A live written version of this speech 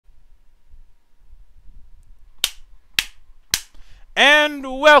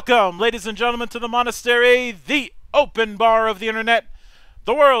And welcome, ladies and gentlemen, to the monastery, the open bar of the internet,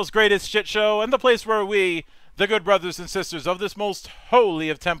 the world's greatest shit show, and the place where we, the good brothers and sisters of this most holy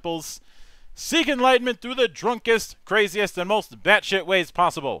of temples, seek enlightenment through the drunkest, craziest, and most batshit ways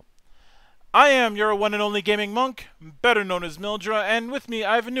possible. I am your one and only gaming monk, better known as Mildra, and with me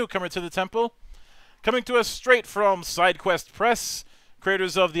I have a newcomer to the temple, coming to us straight from SideQuest Press,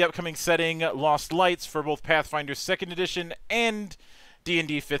 creators of the upcoming setting Lost Lights for both Pathfinder 2nd Edition and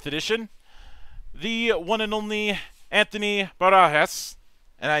D&D 5th Edition, the one and only Anthony Barajas.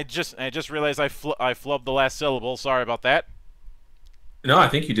 And I just realized I flubbed the last syllable. Sorry about that. No, I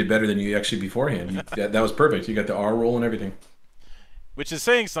think you did better than you actually beforehand. That was perfect. You got the R roll and everything. Which is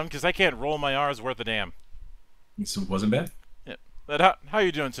saying something, because I can't roll my R's worth a damn. It wasn't bad. Yeah. But how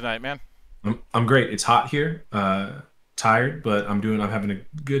you doing tonight, man? I'm great. It's hot here. Tired, but I'm having a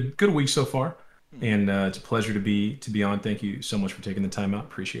good week so far, and it's a pleasure to be on. Thank you so much for taking the time out.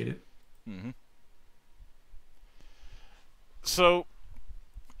 Appreciate it. So,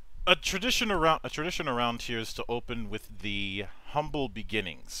 a tradition around here is to open with the humble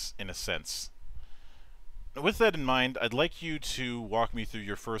beginnings, in a sense. With that in mind, I'd like you to walk me through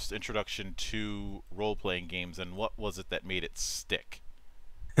your first introduction to role-playing games and what was it that made it stick.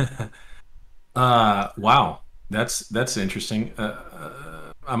 Wow. That's interesting.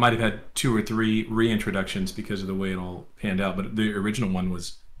 I might have had 2 or 3 reintroductions because of the way it all panned out, but the original one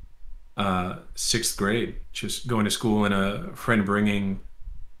was 6th grade, just going to school and a friend bringing,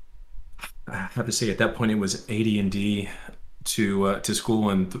 I have to say at that point it was AD&D to school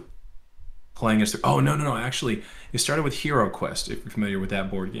and playing us through. Oh, no, actually it started with Hero Quest, if you're familiar with that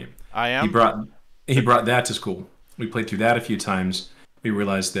board game. I am. He brought that to school. We played through that a few times. We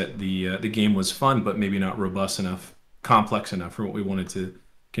realized that the game was fun, but maybe not robust enough, complex enough for what we wanted to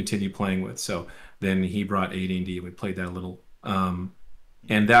continue playing with. So then he brought AD&D. We played that a little,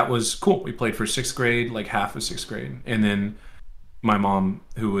 and that was cool. We played for 6th grade, like half of 6th grade, and then my mom,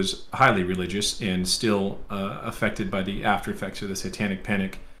 who was highly religious and still affected by the after effects of the Satanic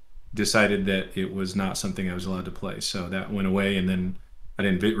Panic, decided that it was not something I was allowed to play. So that went away, and then I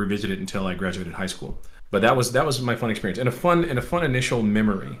didn't revisit it until I graduated high school. But that was my fun experience and a fun initial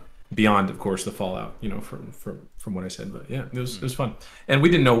memory beyond, of course, the fallout, from what I said. But yeah, it was fun, and we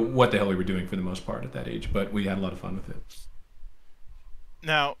didn't know what the hell we were doing for the most part at that age, but we had a lot of fun with it.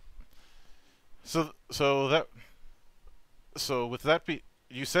 Now, so with that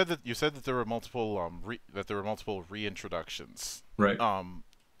you said that there were multiple reintroductions. Right.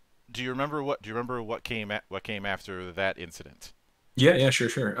 Do you remember what came after that incident? Yeah,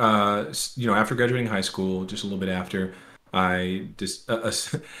 sure. After graduating high school, just a little bit after, I just,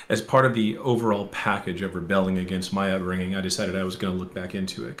 as part of the overall package of rebelling against my upbringing, I decided I was going to look back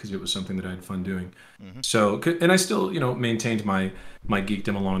into it because it was something that I had fun doing. So, and I still, maintained my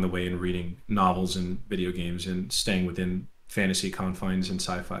geekdom along the way in reading novels and video games and staying within fantasy confines and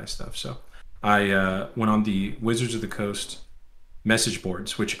sci-fi stuff. So, I went on the Wizards of the Coast message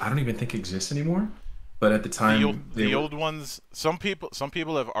boards, which I don't even think exist anymore. But at the time, the old ones, some people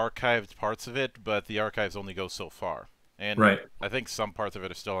have archived parts of it, but the archives only go so far. And right. I think some parts of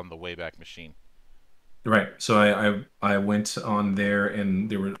it are still on the Wayback Machine. Right. So I went on there, and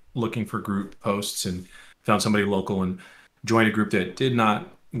they were looking for group posts, and found somebody local and joined a group that did not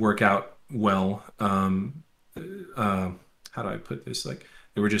work out well. How do I put this? Like,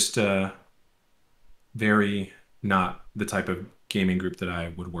 they were just very not the type of gaming group that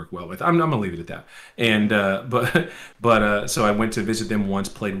I would work well with. I'm gonna leave it at that. And so I went to visit them once,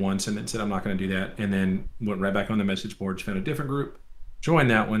 played once, and then said I'm not gonna do that. And then went right back on the message boards, found a different group, joined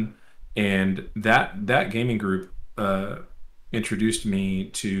that one, and that gaming group introduced me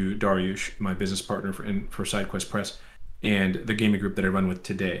to Dariush, my business partner for SideQuest Press, and the gaming group that I run with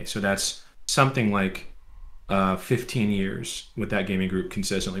today. So that's something like 15 years with that gaming group,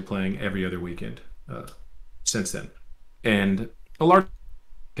 consistently playing every other weekend since then. And a large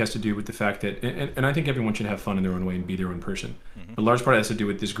has to do with the fact that, and I think everyone should have fun in their own way and be their own person. A large part has to do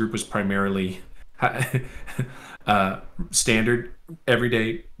with this group was primarily standard,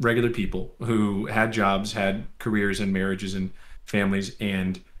 everyday, regular people who had jobs, had careers and marriages and families,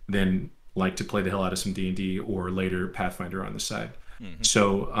 and then like to play the hell out of some D&D or later Pathfinder on the side.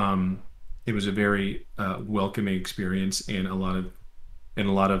 So it was a very welcoming experience, and a lot of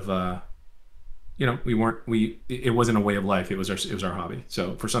it wasn't a way of life. It was our hobby.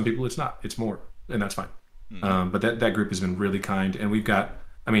 So for some people, it's not. It's more, and that's fine. But that group has been really kind, and we've got.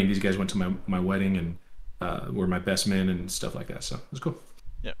 I mean, these guys went to my wedding and were my best men and stuff like that. So it was cool.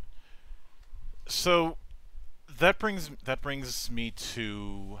 Yeah. So that brings me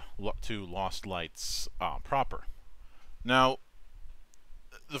to Lost Lights proper. Now,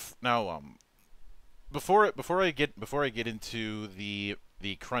 now before I get into the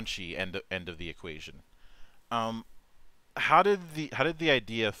crunchy end of the equation, um, how did the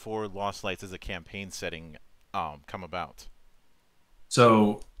idea for Lost Lights as a campaign setting come about?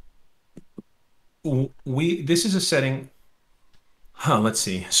 So we this is a setting. Let's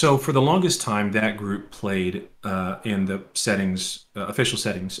see. So for the longest time, that group played in the settings, official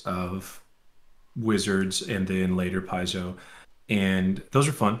settings of Wizards, and then later Paizo, and those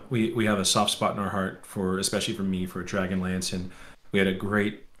are fun. We have a soft spot in our heart for, especially for me, for Dragonlance, and we had a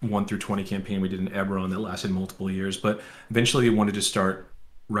great 1 through 20 campaign we did in Eberron that lasted multiple years. But eventually, we wanted to start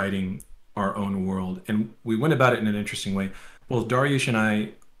writing our own world, and we went about it in an interesting way. Well, Dariush and I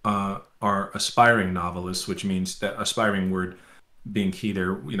are aspiring novelists, which means that aspiring word being key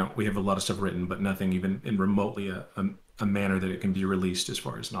there. We have a lot of stuff written, but nothing even in remotely a manner that it can be released as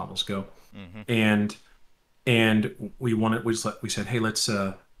far as novels go. Mm-hmm. And we said, hey, let's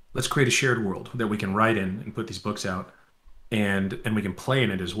create a shared world that we can write in and put these books out, and we can play in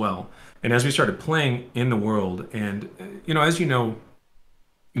it as well. And as we started playing in the world, and as you know,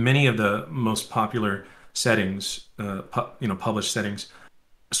 many of the most popular settings, published settings,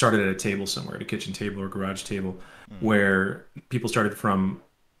 started at a table somewhere, at a kitchen table or garage table, where people started from,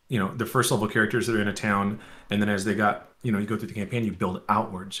 the first level characters that are in a town, and then as they got, you go through the campaign, you build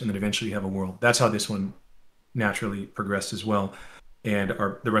outwards, and then eventually you have a world. That's how this one naturally progressed as well. And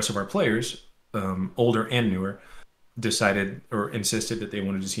the rest of our players, older and newer, decided or insisted that they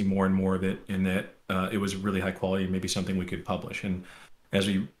wanted to see more and more of it, and that it was really high quality and maybe something we could publish. And as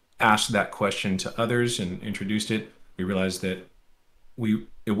we asked that question to others and introduced it, we realized that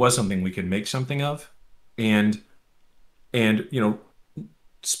it was something we could make something of. And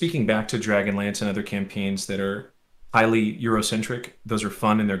speaking back to Dragonlance and other campaigns that are highly Eurocentric, those are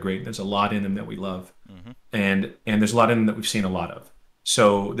fun and they're great. There's a lot in them that we love. Mm-hmm. And there's a lot in them that we've seen a lot of.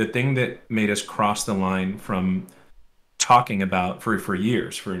 So the thing that made us cross the line from talking about for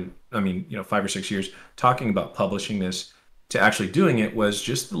years, 5 or 6 years, talking about publishing this to actually doing it, was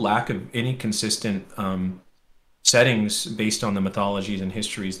just the lack of any consistent settings based on the mythologies and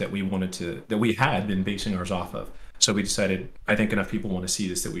histories that we had been basing ours off of. So we decided, I think enough people want to see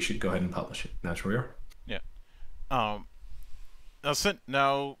this, that we should go ahead and publish it. And that's where we are. Yeah.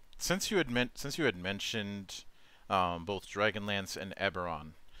 Since you had mentioned both Dragonlance and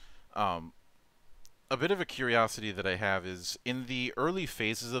Eberron, a bit of a curiosity that I have is, in the early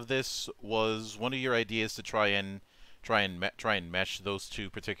phases of this, was one of your ideas to try and mesh those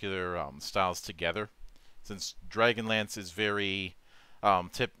two particular styles together, since Dragonlance is very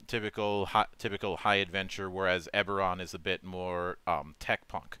typical high adventure, whereas Eberron is a bit more tech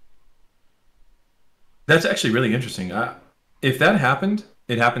punk. That's actually really interesting. If that happened,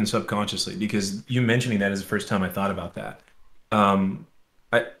 it happened subconsciously, because you mentioning that is the first time I thought about that.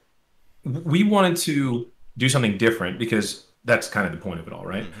 We wanted to do something different, because that's kind of the point of it all,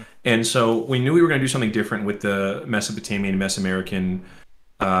 right? Mm-hmm. And so we knew we were going to do something different with the Mesopotamian, Mesoamerican,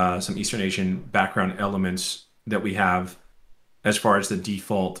 some Eastern Asian background elements that we have as far as the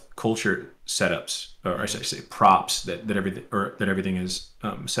default culture setups, or I should say props that everything is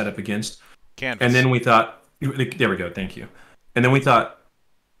set up against. Canvas. And then we thought, there we go, thank you. And then we thought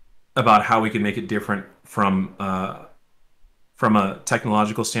about how we could make it different from a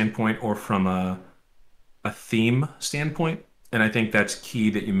technological standpoint, or from a theme standpoint. And I think that's key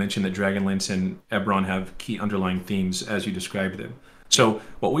that you mentioned that Dragonlance and Eberron have key underlying themes as you described them. So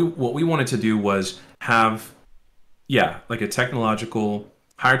what we wanted to do was have, like a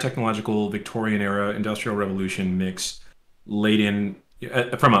higher technological Victorian era Industrial Revolution mix laid in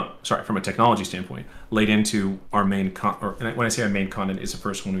from a technology standpoint, laid into our main when I say our main content, is the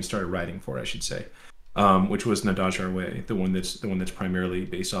first one we started writing for, I should say, which was Nadaj Way, the one that's primarily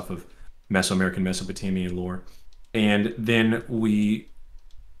based off of Mesoamerican, Mesopotamian lore. And then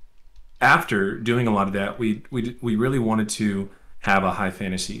after doing a lot of that, we really wanted to have a high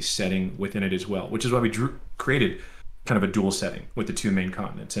fantasy setting within it as well, which is why we created kind of a dual setting with the two main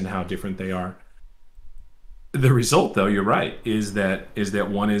continents and how different they are. The result, though, you're right, is that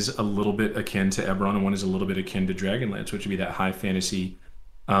one is a little bit akin to Eberron and one is a little bit akin to Dragonlance, which would be that high fantasy,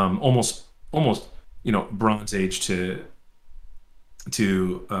 almost Bronze Age to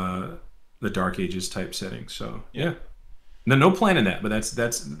the Dark Ages type setting. So yeah, no plan in that, but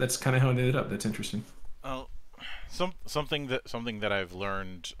that's kind of how it ended up. That's interesting. Something that I've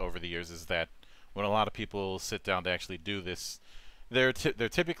learned over the years is that when a lot of people sit down to actually do this, there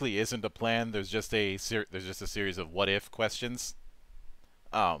typically isn't a plan. There's just a series of what if questions.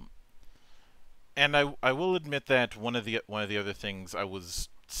 And I will admit that one of the other things I was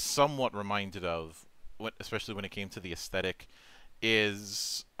somewhat reminded of, especially when it came to the aesthetic,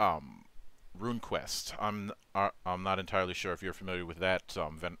 is RuneQuest. I'm not entirely sure if you're familiar with that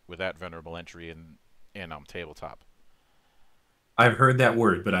with that venerable entry in tabletop. I've heard that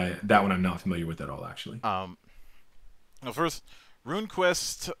word, but that one I'm not familiar with at all, actually. Well, first,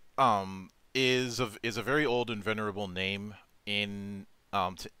 RuneQuest is a very old and venerable name in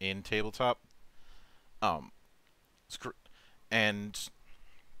in tabletop. Um, and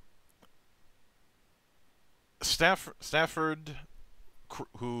Stafford,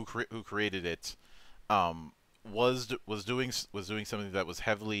 who created it, was doing something that was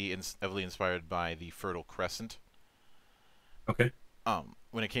heavily inspired by the Fertile Crescent. Okay.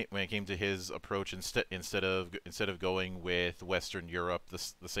 When it came to his approach, instead of going with Western Europe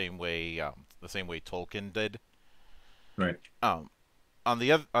the same way Tolkien did. Right. On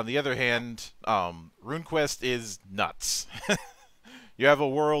the other hand, RuneQuest is nuts. You have a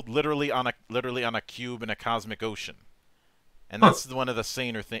world literally on a cube in a cosmic ocean, and that's one of the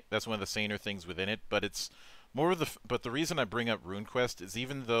saner things within it. But it's more of the reason I bring up RuneQuest is,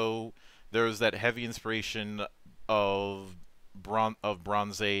 even though there's that heavy inspiration of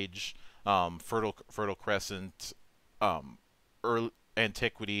Bronze Age, Fertile Crescent, early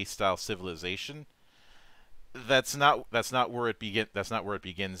antiquity style civilization, that's not where it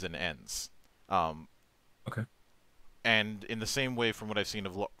begins and ends. Okay. And in the same way, from what I've seen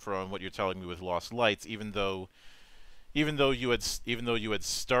from what you're telling me with Lost Lights, even though you had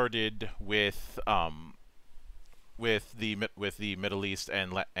started with the Middle East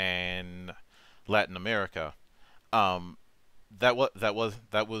and Latin America, that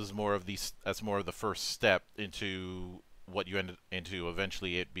was more of the first step into what you ended into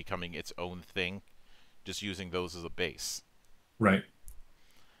eventually it becoming its own thing, just using those as a base. Right.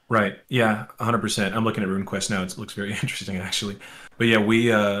 Right. Yeah, 100%. I'm looking at RuneQuest now. It looks very interesting, actually. But yeah,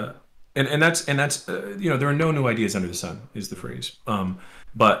 we and that's there are no new ideas under the sun is the phrase.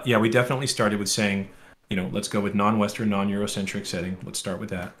 But yeah, we definitely started with saying, let's go with non-Western, non-Eurocentric setting. Let's start with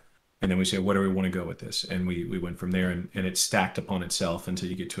that. And then we say, what do we want to go with this? And we went from there, and it stacked upon itself until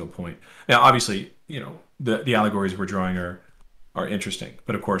you get to a point. Now, obviously, the allegories we're drawing are interesting,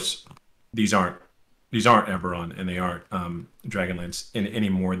 but of course, these aren't Eberron, and they aren't Dragonlance in any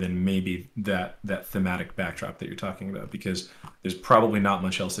more than maybe that thematic backdrop that you're talking about, because there's probably not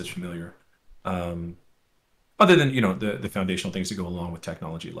much else that's familiar, other than the foundational things that go along with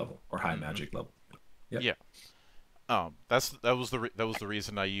technology level or high magic level. Yep. Yeah. That was the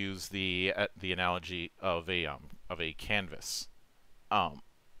reason I used the analogy of a canvas. But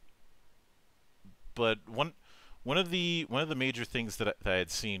one of the major things that I had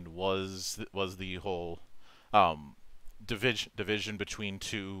seen was the whole division between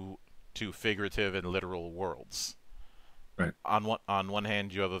two figurative and literal worlds. Right. On one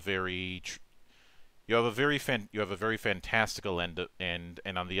hand, you have a very fantastical end, and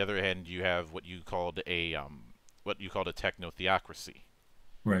on the other hand, you have what you called a techno-theocracy.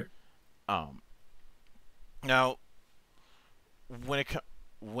 Right. Now, when it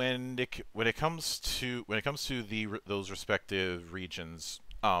comes to those respective regions,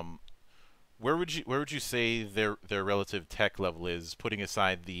 where would you say their relative tech level is, putting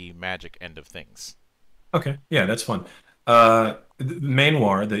aside the magic end of things? Okay. Yeah, that's fun.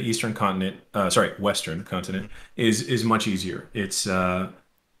 Mainwar, the Western continent, is much easier.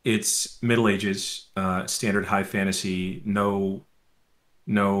 It's Middle Ages, standard high fantasy, no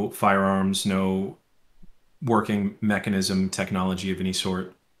firearms, no working mechanism technology of any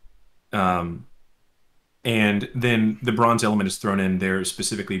sort. And then the bronze element is thrown in there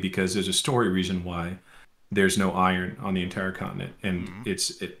specifically because there's a story reason why there's no iron on the entire continent, and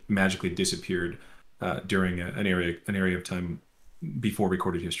it magically disappeared during an area of time before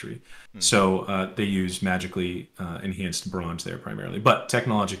recorded history. So they use magically enhanced bronze there primarily, but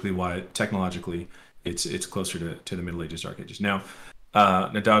technologically it's closer to the Middle Ages, Dark Ages. Now,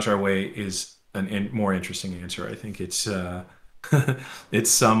 Nadaj Our Way is a more interesting answer. I think it's it's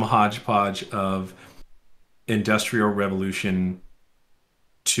some hodgepodge of Industrial Revolution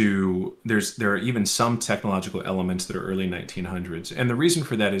to there are even some technological elements that are early 1900s, and the reason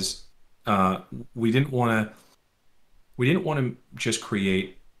for that is we didn't want to just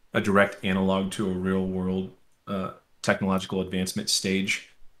create a direct analog to a real world technological advancement stage,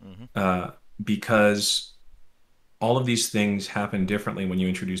 because all of these things happen differently when you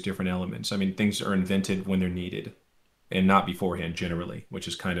introduce different elements. I mean, things are invented when they're needed and not beforehand generally, which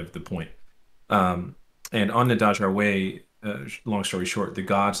is kind of the point. And on Nadaj Our Way, long story short, the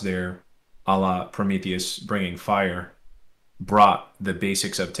gods there, a la Prometheus bringing fire, brought the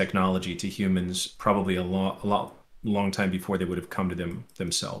basics of technology to humans probably a long time before they would have come to them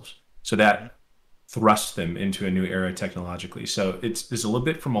themselves. So that thrust them into a new era technologically. So there's a little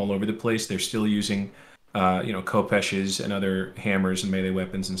bit from all over the place. They're still using, kopeshes and other hammers and melee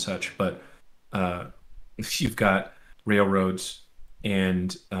weapons and such, but you've got railroads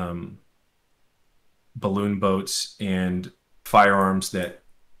and balloon boats and firearms that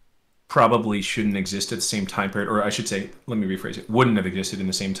probably shouldn't exist at the same time period, or I should say, let me rephrase it, wouldn't have existed in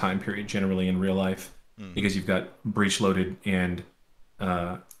the same time period generally in real life, because you've got breech-loaded and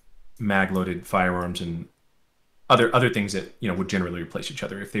mag-loaded firearms and other things that would generally replace each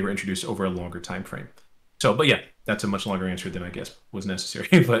other if they were introduced over a longer time frame. So, but yeah, that's a much longer answer than I guess was necessary.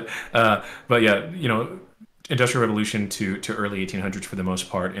 but yeah, Industrial Revolution to early 1800s for the most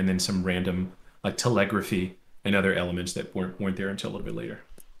part, and then some random like telegraphy and other elements that weren't there until a little bit later.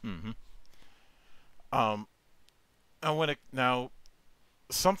 Mm-hmm. And when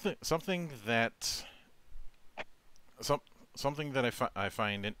something that I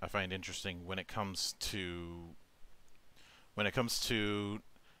find interesting when it comes to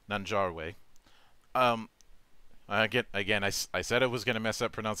Nanjarwe. Again, I said I was gonna mess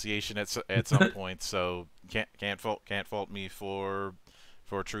up pronunciation at some point, so can't fault me for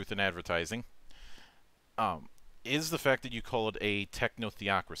truth in advertising. Is the fact that you call it a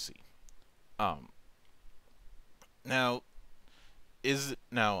techno-theocracy.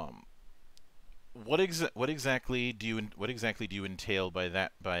 What exactly do you entail by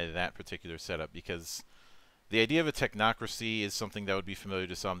that particular setup? Because the idea of a technocracy is something that would be familiar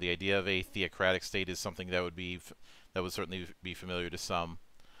to some. The idea of a theocratic state is something that would certainly be familiar to some.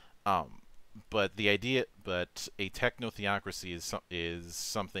 But a techno-theocracy is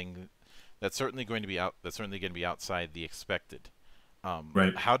something that's certainly going to be outside the expected.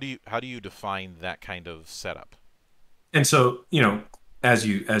 Right. How do you define that kind of setup? And so, as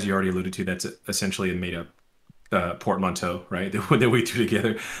you already alluded to, that's essentially a made up portmanteau, right? That we threw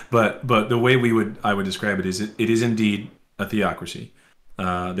together. But the way I would describe it is it is indeed a theocracy.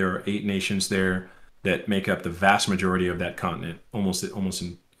 There are 8 nations there that make up the vast majority of that continent, almost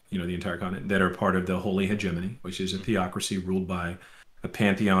in the entire continent, that are part of the Holy Hegemony, which is a theocracy ruled by a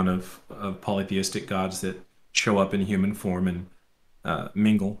pantheon of polytheistic gods that show up in human form and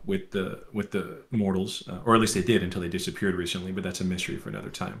mingle with the mortals, or at least they did until they disappeared recently. But that's a mystery for another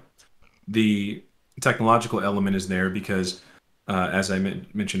time. The technological element is there because, as I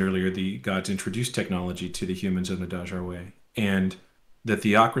mentioned earlier, the gods introduced technology to the humans of Nadajarwe, and the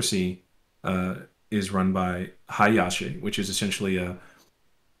theocracy is run by Hayashi, which is essentially a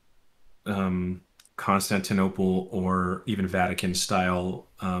Constantinople or even Vatican-style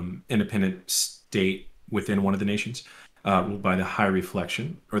independent state within one of the nations, ruled by the High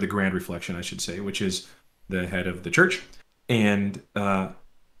Reflection, or the Grand Reflection, I should say, which is the head of the church. And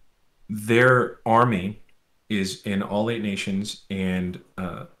their army is in all 8 nations and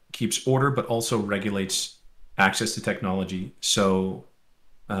keeps order, but also regulates access to technology. So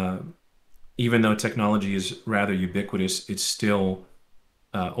even though technology is rather ubiquitous, it's still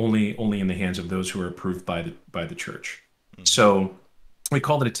only in the hands of those who are approved by the church. Mm-hmm. So we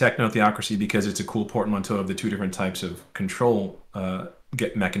called it a techno-theocracy because it's a cool portmanteau of the 2 different types of control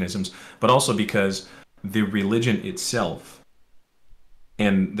mechanisms, but also because the religion itself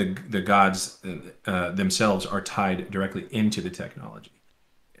and the gods themselves are tied directly into the technology.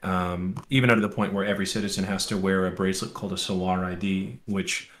 Even up to the point where every citizen has to wear a bracelet called a Solar ID,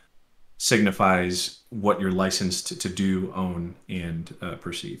 which signifies what you're licensed to do, own, and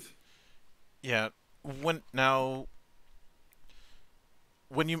perceive. Yeah. When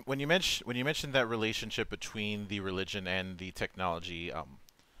you mentioned that relationship between the religion and the technology,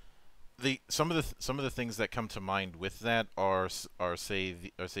 some of the things that come to mind with that are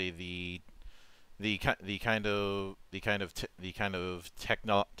the kind of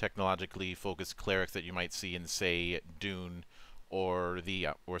technologically focused clerics that you might see in, say, Dune, or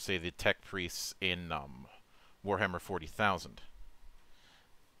say the tech priests in Warhammer 40,000.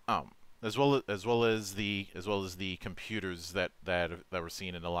 As well as the computers that were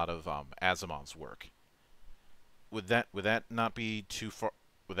seen in a lot of Asimov's work. Would that not be too far?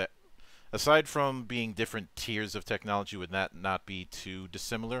 Aside from being different tiers of technology, would that not be too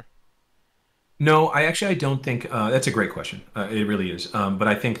dissimilar? No, I don't think that's a great question. It really is. But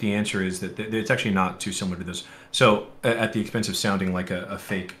I think the answer is that it's actually not too similar to those. So, at the expense of sounding like a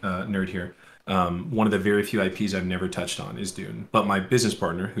fake nerd here, one of the very few IPs I've never touched on is Dune. But my business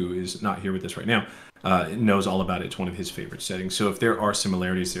partner, who is not here with us right now, knows all about it. It's one of his favorite settings. So if there are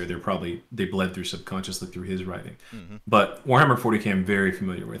similarities there, they bled through subconsciously through his writing. Mm-hmm. But Warhammer 40K I'm very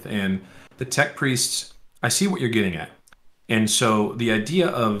familiar with. And the tech priests, I see what you're getting at. And so the idea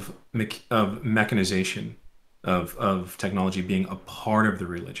of mechanization, of technology being a part of the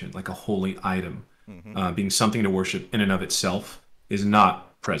religion, like a holy item, Mm-hmm. being something to worship in and of itself, is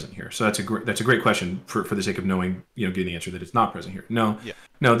not present here. So that's a great question for the sake of knowing, getting the answer that it's not present here. No, Yeah.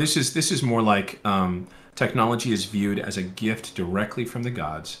 no, this is more like technology is viewed as a gift directly from the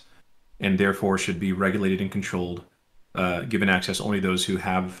gods, and therefore should be regulated and controlled, given access only to those who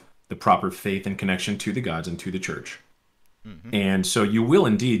have the proper faith and connection to the gods and to the church. Mm-hmm. And so you will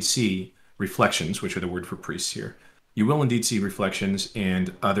indeed see reflections, which are the word for priests here. You will indeed see reflections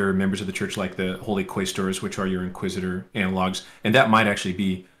and other members of the church, like the holy quaestors, which are your inquisitor analogs. And that might actually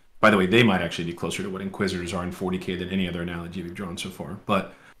be, by the way, they might actually be closer to what inquisitors are in 40K than any other analogy we've drawn so far.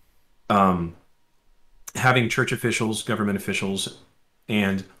 But um, having church officials, government officials,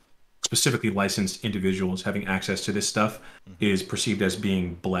 and specifically licensed individuals having access to this stuff Mm-hmm. is perceived as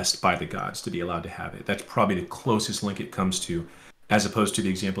being blessed by the gods to be allowed to have it. That's probably the closest link it comes to, as opposed to the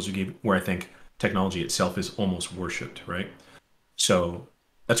examples you gave where I think technology itself is almost worshipped, right? So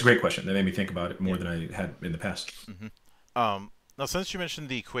that's a great question. That made me think about it more Yeah. than I had in the past. Mm-hmm. Now, since you mentioned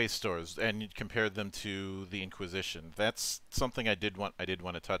the quaestors and you compared them to the Inquisition, that's something I did want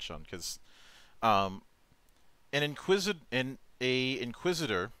to touch on because um, in a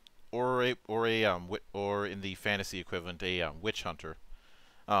inquisitor or in the fantasy equivalent a witch hunter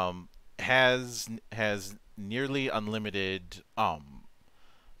has nearly unlimited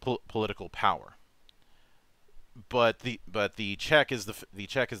political power. But the check is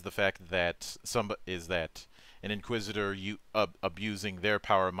the fact that an inquisitor abusing their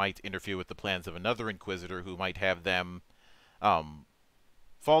power might interfere with the plans of another inquisitor who might have them um,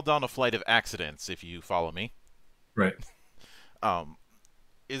 fall down a flight of accidents. If you follow me. Right. Um,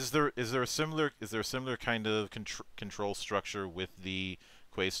 is there a similar kind of control structure with the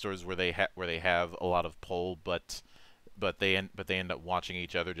quaestors where they have a lot of pull, but they end up watching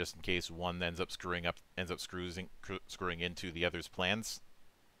each other just in case one ends up screwing into the other's plans?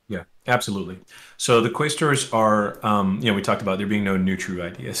 Yeah, absolutely. So the quaestors are, we talked about there being no new true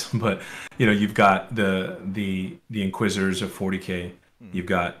ideas, but you've got the Inquisitors of 40K, Hmm. you've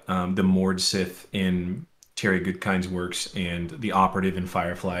got the Mord Sith in Terry Goodkind's works, and the Operative in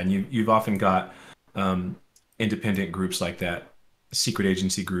Firefly, and you've often got um, independent groups like that, secret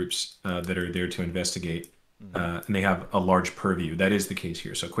agency groups that are there to investigate, Hmm. and they have a large purview. That is the case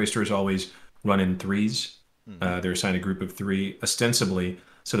here. So quaestors always run in threes. Hmm. They're assigned a group of three, ostensibly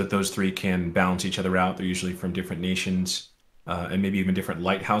so that those three can balance each other out. They're usually from different nations and maybe even different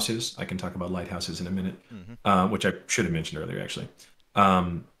lighthouses. I can talk about lighthouses in a minute, Hmm. which I should have mentioned earlier, actually.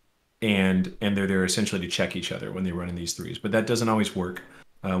 Um, and they're there essentially to check each other when they run in these threes. But that doesn't always work.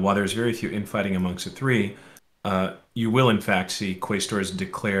 While there's very few infighting amongst the three, you will in fact see quaestors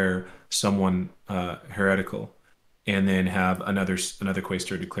declare someone heretical, and then have another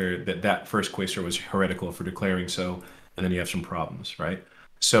quaestor declare that first quaestor was heretical for declaring so, and then you have some problems, right?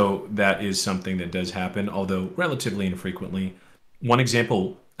 So that is something that does happen, although relatively infrequently. One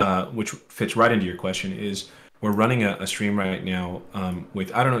example, which fits right into your question, is we're running a stream right now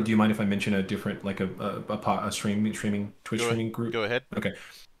with, I don't know, do you mind if I mention a different, like a streaming Twitch Go ahead. streaming group? Go ahead. Okay.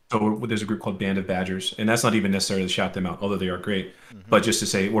 So there's a group called Band of Badgers, and that's not even necessarily to shout them out, although they are great. Hmm. But just to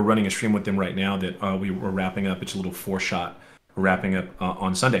say, we're running a stream with them right now that we're wrapping up. It's a little four-shot. We're wrapping up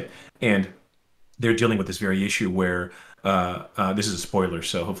on Sunday, and they're dealing with this very issue where this is a spoiler,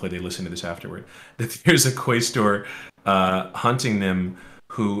 so hopefully they listen to this afterward. That there's a quaestor hunting them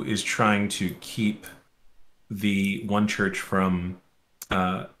who is trying to keep the one church from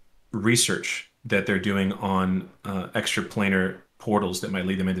research that they're doing on extraplanar portals that might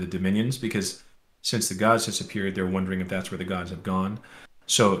lead them into the dominions, because since the gods disappeared, they're wondering if that's where the gods have gone.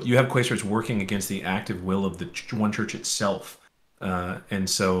 So you have quaestors working against the active will of the one church itself, and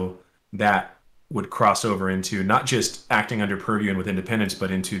so that would cross over into not just acting under purview and with independence, but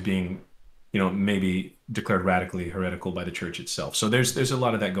into being, maybe declared radically heretical by the church itself. So there's a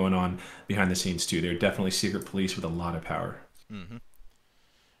lot of that going on behind the scenes too. They're definitely secret police with a lot of power. Hmm.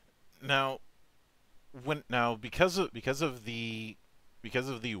 Now, because of the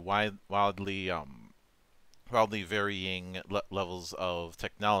wildly varying levels of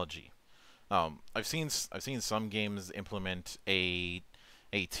technology, I've seen some games implement a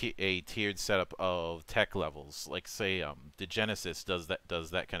tiered setup of tech levels. Like say, the Genesis does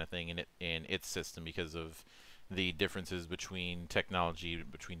that kind of thing in its system because of the differences between technology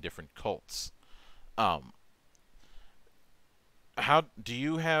between different cults. Um, how do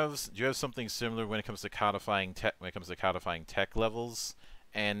you have something similar when it comes to codifying tech levels,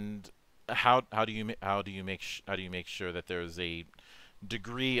 and how do you make sure that there's a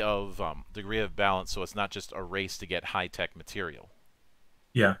degree of balance so it's not just a race to get high tech material?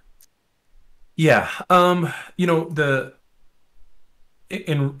 Yeah. Yeah. The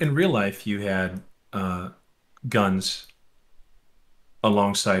in real life you had guns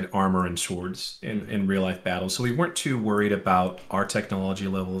alongside armor and swords in real life battles. So we weren't too worried about our technology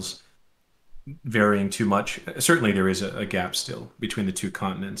levels varying too much. Certainly there is a gap still between the two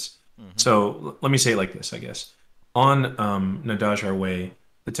continents. So let me say it like this, I guess. On Nadaj Our Way,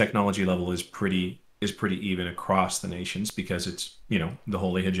 the technology level is pretty even across the nations because it's, you know, the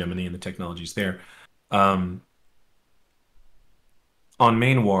holy hegemony and the technology's there. On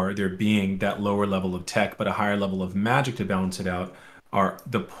Main War, there being that lower level of tech, but a higher level of magic to balance it out,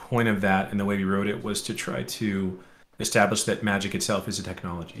 the point of that and the way we wrote it was to try to establish that magic itself is a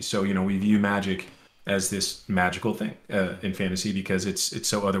technology. So, you know, we view magic as this magical thing in fantasy because it's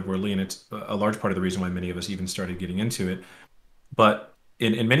so otherworldly, and it's a large part of the reason why many of us even started getting into it. But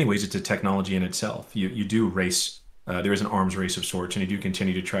in many ways, it's a technology in itself. You do race. There is an arms race of sorts, and you do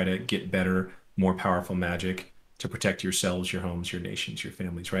continue to try to get better, more powerful magic to protect yourselves, your homes, your nations, your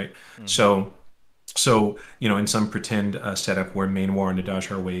families, right? So, you know, in some pretend setup where Main War and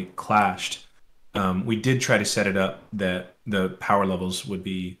Nadaj Our Way clashed, we did try to set it up that the power levels would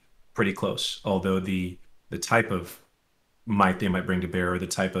be pretty close, although the type of might they might bring to bear, or the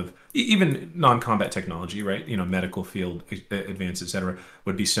type of even non-combat technology, right? You know, medical field advance, etc.,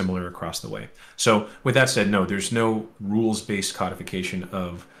 would be similar across the way. So, with that said, no, there's no rules-based codification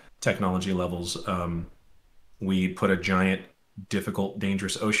of technology levels. We put a giant, difficult,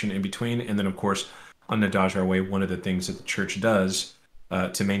 dangerous ocean in between, and then, of course, on Nadaj Our Way, one of the things that the church does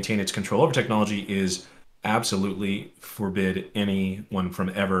to maintain its control over technology is absolutely forbid anyone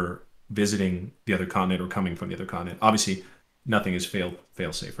from ever visiting the other continent or coming from the other continent. Obviously, nothing is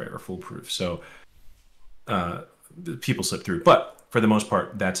fail-safe, right, or foolproof. So people slip through. But for the most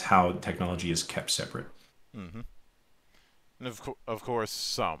part, that's how technology is kept separate. And of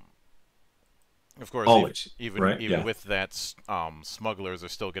course, always, even right? even with that, smugglers are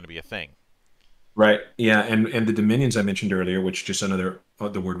still going to be a thing. Right. Yeah, and the dominions I mentioned earlier, which just another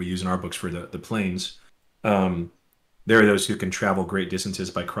the word we use in our books for the planes, there are those who can travel great distances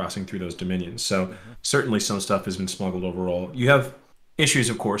by crossing through those dominions. So certainly some stuff has been smuggled overall. You have issues,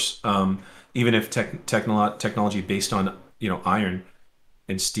 of course, even if technology based on, you know, iron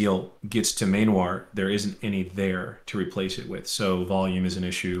and steel gets to Main War, there isn't any there to replace it with. So volume is an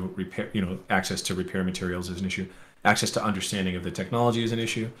issue. Repair, you know, access to repair materials is an issue. Access to understanding of the technology is an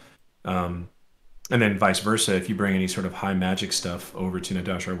issue. And then vice versa, if you bring any sort of high magic stuff over to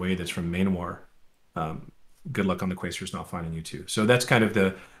Nadaj Our Way that's from Main War, good luck on the Quaestors not finding you too. So that's kind of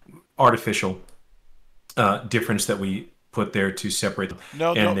the artificial difference that we put there to separate them.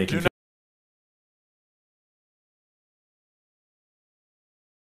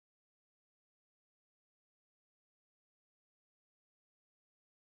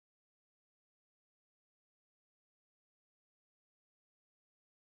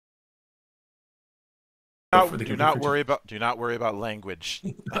 They can do not worry about language.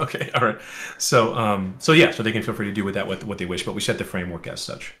 Okay, all right. So yeah, so they can feel free to do with that what they wish, but we set the framework as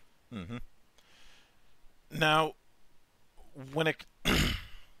such. Now, when it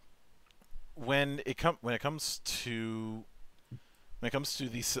comes to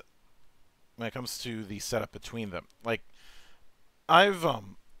the setup between them, like I've a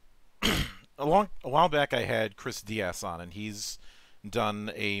while back I had Chris Diaz on, and he's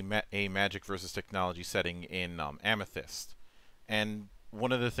done a magic versus technology setting in Amethyst, and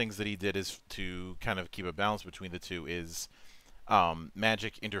one of the things that he did is to kind of keep a balance between the two is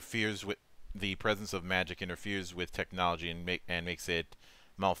magic interferes with the presence of magic interferes with technology and makes it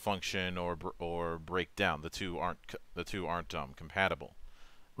malfunction or break down. The two aren't compatible.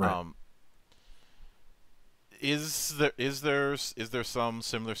 Right. Is there some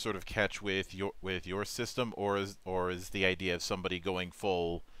similar sort of catch with your system, or is the idea of somebody going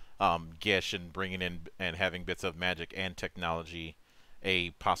full Gish and bringing in and having bits of magic and technology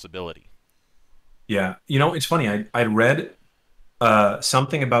a possibility? Yeah, you know, it's funny. I read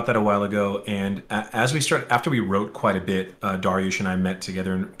something about that a while ago, and after we wrote quite a bit, Dariush and I met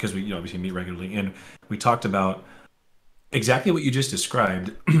together because we obviously meet regularly, and we talked about exactly what you just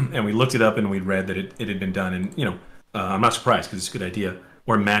described, and we looked it up and we read that it had been done, and I'm not surprised because it's a good idea,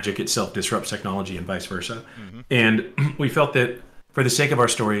 where magic itself disrupts technology and vice versa. And we felt that for the sake of our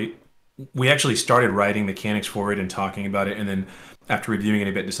story, we actually started writing mechanics for it and talking about it, and then after reviewing it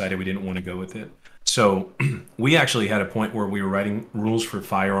a bit, decided we didn't want to go with it. So we actually had a point where we were writing rules for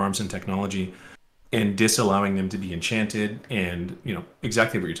firearms and technology and disallowing them to be enchanted, and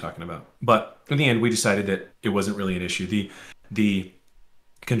exactly what you're talking about. But in the end, we decided that it wasn't really an issue. The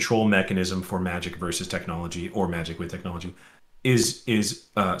control mechanism for magic versus technology, or magic with technology, is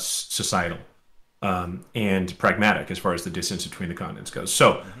societal and pragmatic as far as the distance between the continents goes.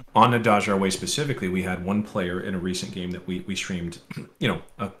 So on Adage Our Way specifically, we had one player in a recent game that we streamed,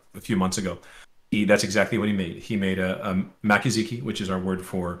 a few months ago. That's exactly what he made. He made a Makiziki, which is our word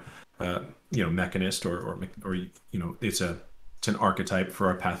for, mechanist, or it's an archetype for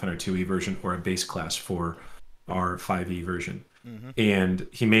our Pathfinder 2e version, or a base class for our 5e version. And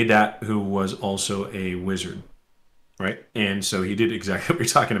he made that, who was also a wizard, right? And so he did exactly what you're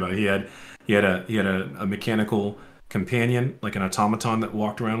talking about. He had a mechanical companion, like an automaton that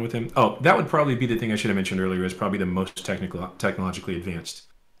walked around with him. Oh, that would probably be the thing I should have mentioned earlier. Is probably the most technologically advanced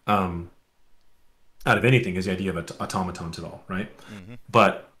out of anything, is the idea of automatons at all, right?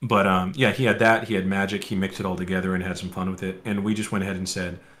 But yeah, he had that. He had magic. He mixed it all together and had some fun with it. And we just went ahead and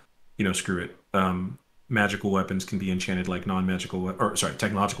said, screw it. Magical weapons can be enchanted like non-magical, or sorry,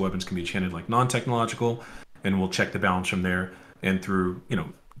 technological weapons can be enchanted like non-technological, and we'll check the balance from there. And through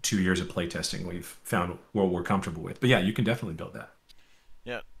 2 years of playtesting, we've found what we're comfortable with. But yeah, you can definitely build that.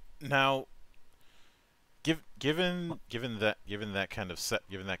 Yeah. Now, given that kind of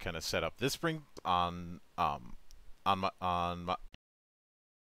setup, this brings on my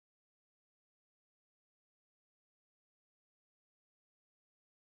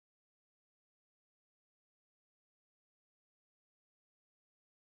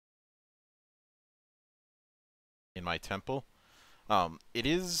in my temple. It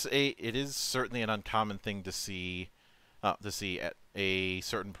is certainly an uncommon thing to see a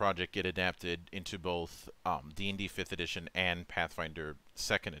certain project get adapted into both D&D 5th edition and Pathfinder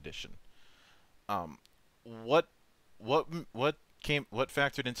 2nd edition. What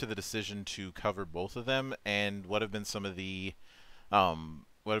factored into the decision to cover both of them, and what have been some of the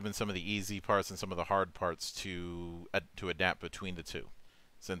easy parts and some of the hard parts to adapt between the two,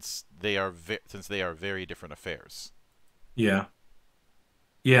 since they are very different affairs. Yeah,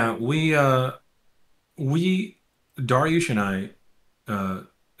 yeah. We Dariush and I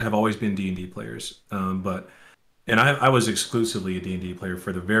have always been D&D players, and I was exclusively a D&D player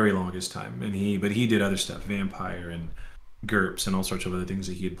for the very longest time, but he did other stuff, vampire and GURPS and all sorts of other things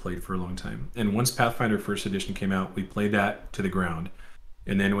that he had played for a long time. And once Pathfinder First Edition came out, we played that to the ground.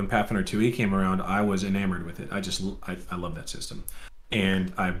 And then when Pathfinder 2e came around, I was enamored with it. I love that system.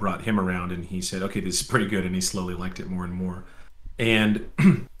 And I brought him around, and he said, "Okay, this is pretty good," and he slowly liked it more and more. And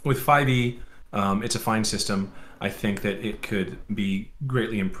with 5e, it's a fine system. I think that it could be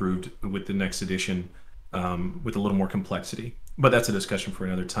greatly improved with the next edition, with a little more complexity. But that's a discussion for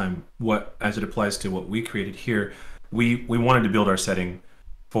another time. As it applies to what we created here, we wanted to build our setting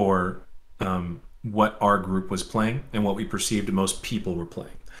for what our group was playing and what we perceived most people were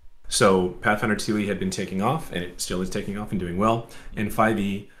playing. So Pathfinder 2e had been taking off, and it still is taking off and doing well. And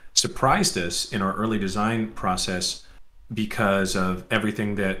 5e surprised us in our early design process because of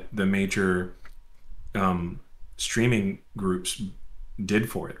everything that the major streaming groups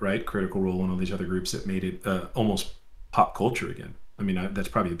did for it, right? Critical Role and all these other groups that made it almost pop culture again. I mean, that's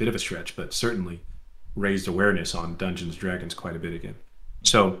probably a bit of a stretch, but certainly raised awareness on Dungeons Dragons quite a bit again.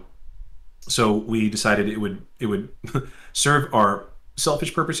 So we decided it would serve our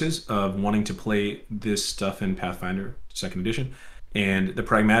selfish purposes of wanting to play this stuff in Pathfinder 2nd edition, and the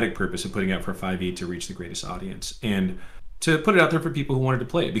pragmatic purpose of putting it out for 5e to reach the greatest audience and to put it out there for people who wanted to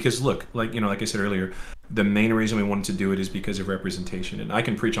play it. Because look, like I said earlier, the main reason we wanted to do it is because of representation. And I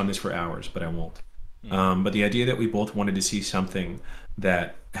can preach on this for hours, but I won't. But the idea that we both wanted to see something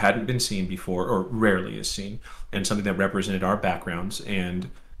that hadn't been seen before, or rarely is seen, and something that represented our backgrounds and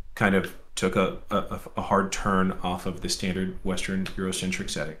kind of took a hard turn off of the standard Western Eurocentric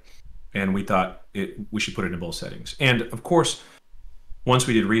setting. And we thought we should put it in both settings. And of course, once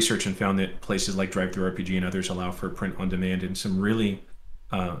we did research and found that places like Drive-Thru RPG and others allow for print on demand and some really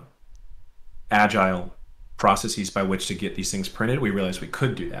agile processes by which to get these things printed, we realized we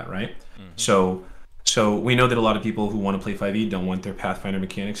could do that, right? So we know that a lot of people who want to play 5e don't want their Pathfinder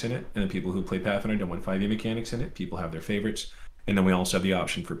mechanics in it, and the people who play Pathfinder don't want 5e mechanics in it. People have their favorites. And then we also have the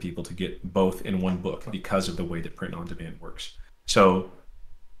option for people to get both in one book because of the way that print on demand works. So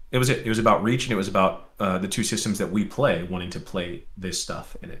it was about reach, and it was about the two systems that we play wanting to play this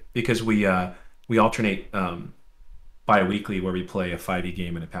stuff in it, because we alternate bi-weekly where we play a 5e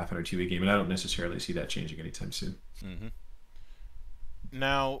game and a Pathfinder 2e game, and I don't necessarily see that changing anytime soon.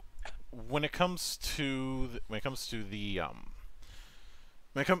 Now, when it comes to the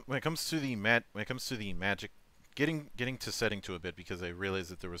magic, getting to setting to a bit, because I realized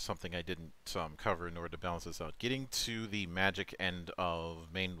that there was something I didn't cover in order to balance this out. Getting to the magic end of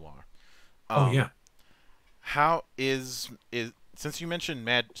Main Noir. Yeah. How is since you mentioned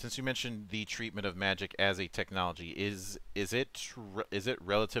the treatment of magic as a technology, is it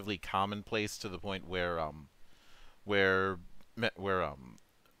relatively commonplace to the point where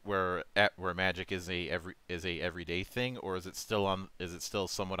where magic is a everyday thing, or is it still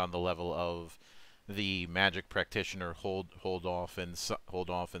somewhat on the level of the magic practitioner hold off in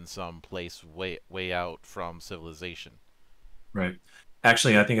some place way out from civilization? Right.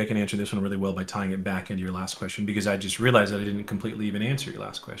 Actually, I think I can answer this one really well by tying it back into your last question, because I just realized that I didn't completely even answer your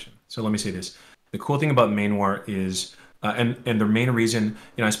last question. So let me say this. The cool thing about Mainwar is, and the main reason,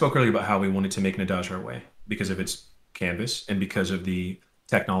 I spoke earlier about how we wanted to make Nadaj our way because of its canvas and because of the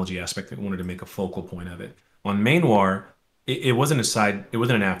technology aspect that we wanted to make a focal point of it. On Mainwar, it wasn't it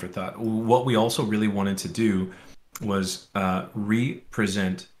wasn't an afterthought. What we also really wanted to do was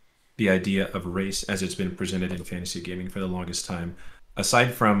represent the idea of race as it's been presented in fantasy gaming for the longest time.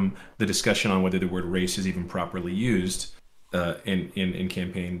 Aside from the discussion on whether the word race is even properly used in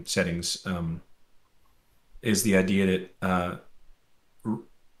campaign settings, is the idea that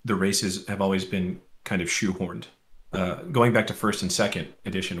the races have always been kind of shoehorned. Going back to first and second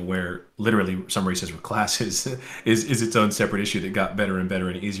edition, where literally some races were classes, is its own separate issue that got better and better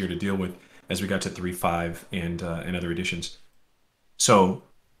and easier to deal with as we got to 3.5 and other editions. So,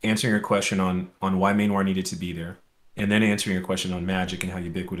 answering your question on why Mainwar needed to be there, and then answering your question on magic and how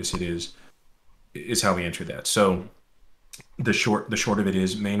ubiquitous it is how we answered that. So, the short of it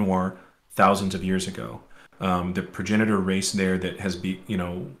is Mainwar, thousands of years ago, the progenitor race there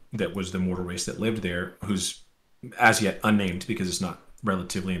that was the mortal race that lived there, who's as yet unnamed because it's not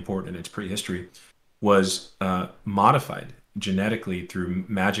relatively important in its prehistory, was modified genetically through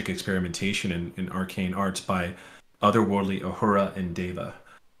magic experimentation and arcane arts by otherworldly Ahura and Deva,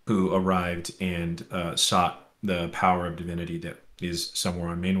 who arrived and sought the power of divinity that is somewhere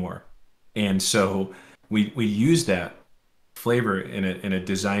on Mainwar. And so we use that flavor in a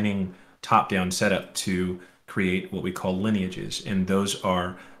designing top-down setup to create what we call lineages, and those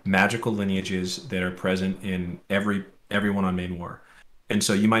are magical lineages that are present in everyone on Mainwar. And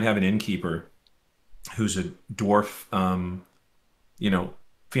so you might have an innkeeper who's a dwarf,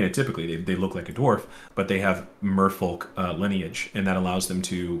 phenotypically they look like a dwarf, but they have merfolk lineage, and that allows them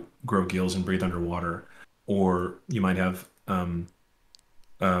to grow gills and breathe underwater. Or you might have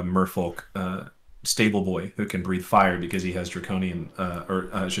merfolk stable boy who can breathe fire because he has draconian, or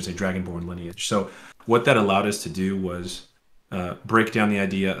I should say dragonborn lineage. So what that allowed us to do was break down the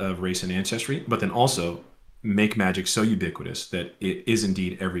idea of race and ancestry, but then also make magic so ubiquitous that it is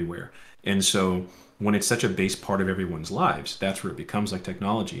indeed everywhere. And so when it's such a base part of everyone's lives, that's where it becomes like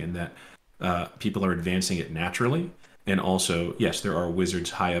technology, and that people are advancing it naturally. And also, yes, there are wizards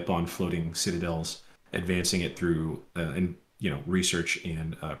high up on floating citadels advancing it through research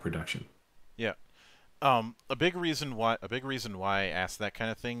and production. Yeah. A big reason why I asked that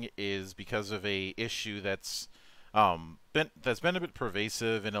kind of thing is because of a issue that's been a bit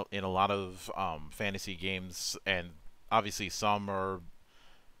pervasive in a lot of fantasy games, and obviously some are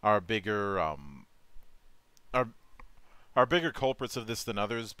bigger are bigger culprits of this than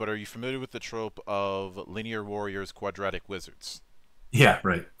others. But are you familiar with the trope of linear warriors, quadratic wizards? Yeah,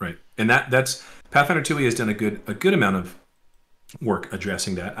 right. And that's Pathfinder 2e has done a good amount of work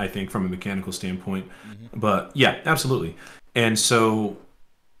addressing that, I think, from a mechanical standpoint. Mm-hmm. But yeah, absolutely. And so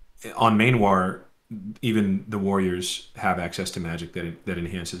on Mainwar, even the warriors have access to magic that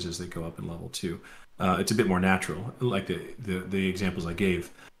enhances as they go up in level 2. It's a bit more natural, like the examples I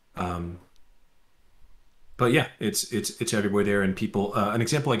gave. But yeah, it's everywhere there, and people. An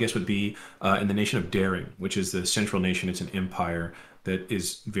example, I guess, would be in the nation of Daring, which is the central nation. It's an empire that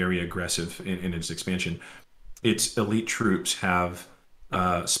is very aggressive in its expansion. Its elite troops have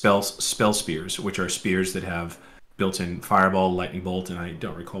spell spears, which are spears that have built-in fireball, lightning bolt, and I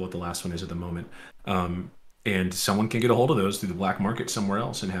don't recall what the last one is at the moment. And someone can get a hold of those through the black market somewhere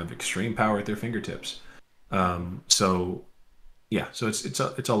else and have extreme power at their fingertips. So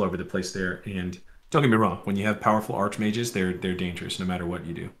it's all over the place there. And don't get me wrong, when you have powerful archmages, they're dangerous no matter what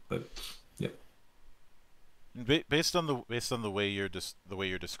you do. But yeah. Based on the way you're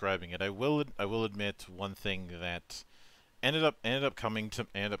describing it, I will admit one thing that ended up coming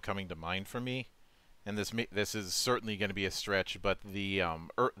to mind for me, and this is certainly going to be a stretch, but the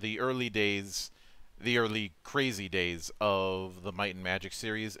early crazy days of the Might and Magic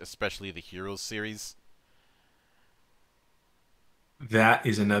series, especially the Heroes series. That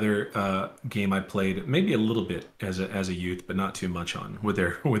is another game I played maybe a little bit as a youth, but not too much on. Were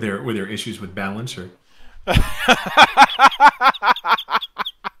there issues with balance or?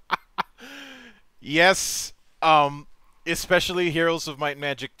 Yes, especially Heroes of Might and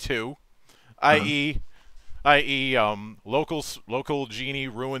Magic 2, i.e., local genie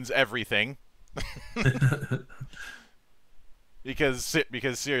ruins everything. because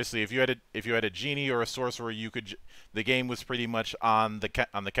seriously, if you had a genie or a sorcerer, the game was pretty much on the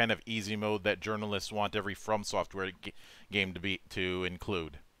kind of easy mode that journalists want every From Software game to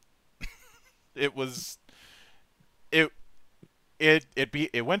include. It was it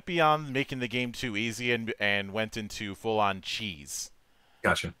it went beyond making the game too easy and went into full on cheese.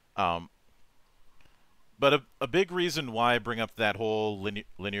 Gotcha. Um, but a big reason why I bring up that whole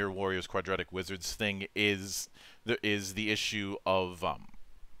linear warriors quadratic wizards thing is the issue of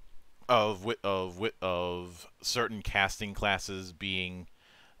certain casting classes being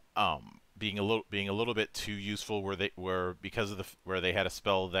a little bit too useful because of where they had a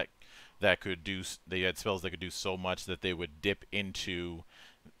spell they had spells that could do so much that they would dip into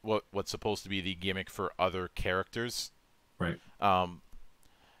what's supposed to be the gimmick for other characters. Right.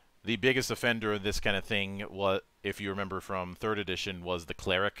 The biggest offender of this kind of thing, was, if you remember from 3rd edition, was the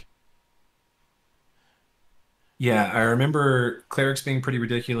cleric. Yeah, I remember clerics being pretty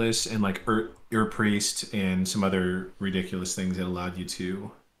ridiculous, and like Ur Priest and some other ridiculous things that allowed you to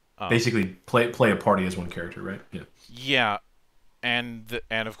basically play a party as one character, right? Yeah. Yeah, and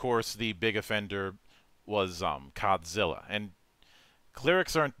of course the big offender was Godzilla, and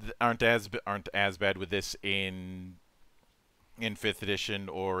clerics aren't as bad with this in 5th edition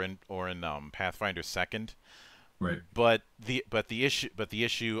or in Pathfinder 2nd. Right. But the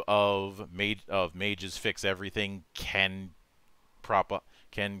issue of mages fix everything can crop up,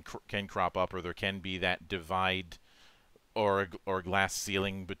 or there can be that divide or glass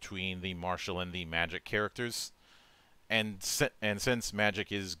ceiling between the martial and the magic characters. And since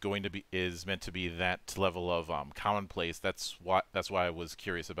magic is meant to be that level of commonplace, that's why I was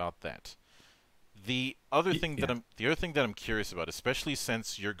curious about that. The other thing that I'm curious about, especially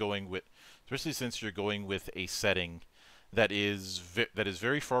since you're going with a setting that is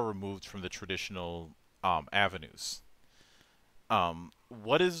very far removed from the traditional avenues.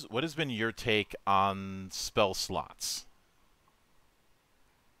 What has been your take on spell slots?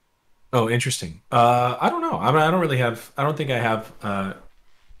 Oh, interesting. I don't know. I mean, I don't think I have.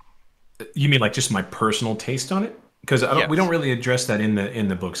 You mean like just my personal taste on it? Because we don't Yes. really address that in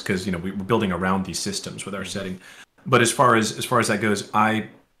the books because we're building around these systems with our setting. But as far as that goes, I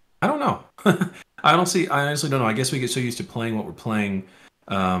don't know. I honestly don't know. I guess we get so used to playing what we're playing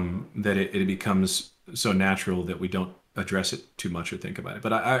that it becomes so natural that we don't address it too much or think about it.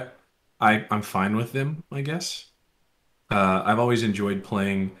 But I'm fine with them, I guess. I've always enjoyed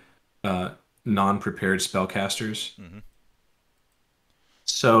playing non-prepared spellcasters. Mm-hmm.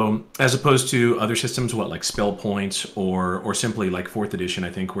 So as opposed to other systems, like spell points or simply like 4th edition, I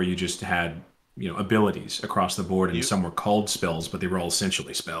think, where you just had abilities across the board, and some were called spells, but they were all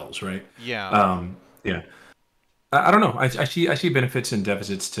essentially spells, right? Yeah. Yeah. I don't know. I see benefits and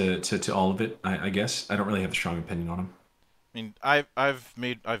deficits to all of it. I guess I don't really have a strong opinion on them. I mean, I've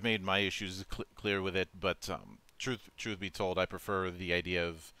made my issues clear with it, but truth be told, I prefer the idea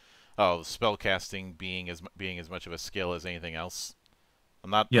of spellcasting being as much of a skill as anything else.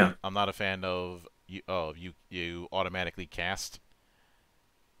 Yeah. I'm not a fan of you automatically cast.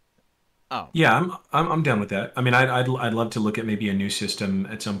 Oh. Yeah, I'm down with that. I mean, I'd love to look at maybe a new system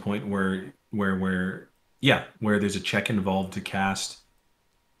at some point where there's a check involved to cast.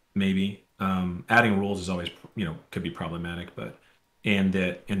 Maybe adding rules is always could be problematic, but and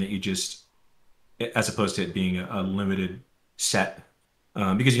that you just, as opposed to it being a limited set,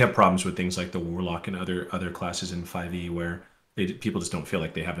 because you have problems with things like the warlock and other classes in 5e where people just don't feel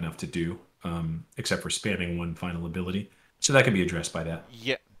like they have enough to do, except for spamming one final ability. So that can be addressed by that.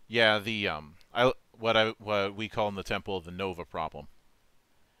 Yeah, yeah. What we call in the temple the Nova problem.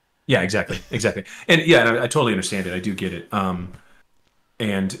 Yeah, exactly. And yeah, I totally understand it. I do get it.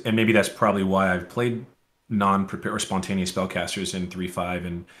 And maybe that's probably why I've played non-prepared or spontaneous spellcasters in 3.5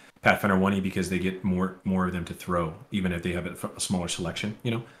 and Pathfinder 1e, because they get more of them to throw, even if they have a smaller selection.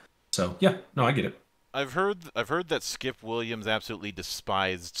 So yeah, no, I get it. I've heard that Skip Williams absolutely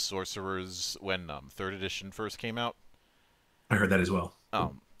despised sorcerers when 3rd edition first came out. I heard that as well. I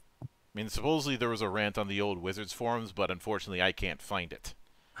mean, supposedly there was a rant on the old Wizards forums, but unfortunately I can't find it.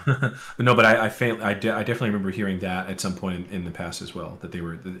 No, but I definitely remember hearing that at some point in the past as well, that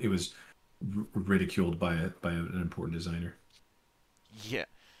it was ridiculed by an important designer. Yeah,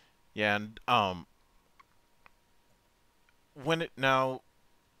 yeah, and when it now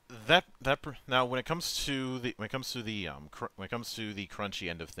that now when it comes to the crunchy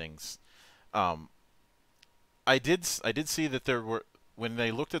end of things, I did see that there were, when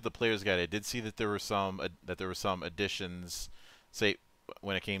they looked at the player's guide, I did see that there were some additions, say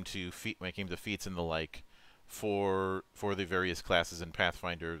when it came to feats and the like, for the various classes in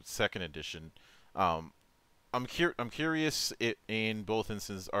Pathfinder 2nd edition. I'm curious. In both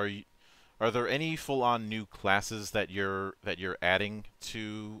instances, are there any full-on new classes that you're adding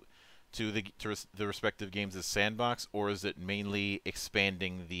to the respective games' sandbox, or is it mainly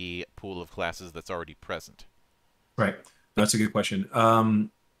expanding the pool of classes that's already present? Right. That's a good question. And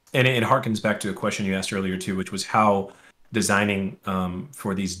it harkens back to a question you asked earlier too, which was how designing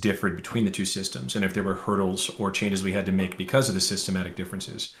for these differed between the two systems, and if there were hurdles or changes we had to make because of the systematic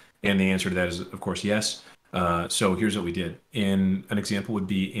differences. And the answer to that is, of course, yes. So here's what we did. In an example would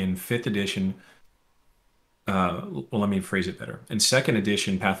be in 5th edition. Well, let me phrase it better. In 2nd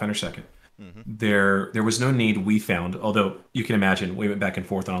edition, Pathfinder 2nd, there was no need we found. Although you can imagine, we went back and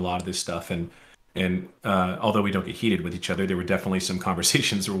forth on a lot of this stuff, and although we don't get heated with each other, there were definitely some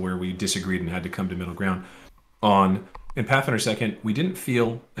conversations where we disagreed and had to come to middle ground. In Pathfinder 2nd, we didn't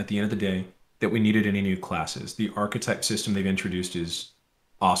feel at the end of the day that we needed any new classes. The archetype system they've introduced is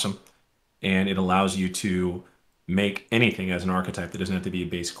awesome, and it allows you to make anything as an archetype that doesn't have to be a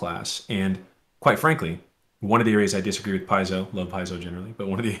base class. And quite frankly, one of the areas I disagree with Paizo, love Paizo generally, but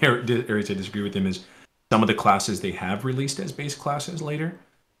one of the areas I disagree with them is some of the classes they have released as base classes later,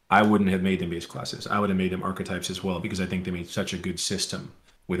 I wouldn't have made them base classes. I would have made them archetypes as well, because I think they made such a good system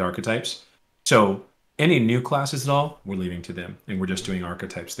with archetypes. So any new classes at all, we're leaving to them, and we're just doing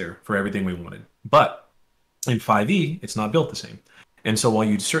archetypes there for everything we wanted. But in 5e, it's not built the same. And so while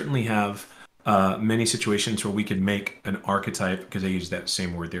you'd certainly have many situations where we could make an archetype, because I use that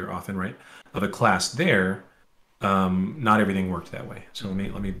same word there often, right, of a class there, not everything worked that way. So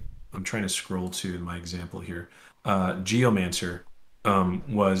I'm trying to scroll to my example here. Geomancer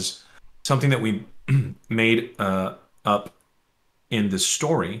was something that we made up in the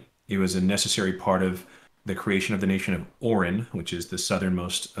story. It was a necessary part of the creation of the nation of Orin, which is the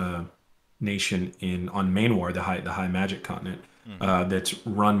southernmost nation on Mainwar, the high magic continent, that's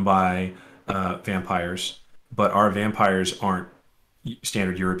run by vampires. But our vampires aren't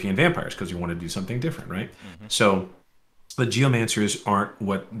standard European vampires, because we want to do something different, right? So the geomancers aren't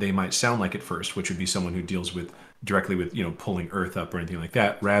what they might sound like at first, which would be someone who deals directly with pulling earth up or anything like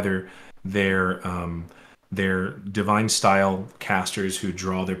that. Rather, they're divine style casters who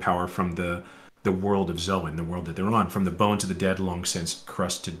draw their power from the world of Zoan, the world that they're on, from the bones of the dead long since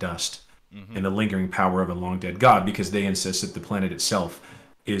crushed to dust, and the lingering power of a long dead god, because they insist that the planet itself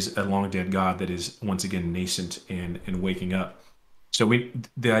is a long dead god that is once again nascent and waking up. So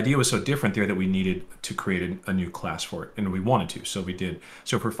the idea was so different there that we needed to create a new class for it, and we wanted to, so we did.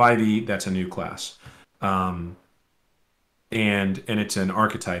 So for 5e, that's a new class, and it's an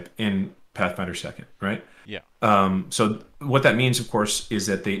archetype in Pathfinder 2nd, right? Yeah. So what that means, of course, is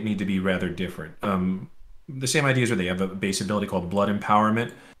that they need to be rather different. The same ideas are they have a base ability called Blood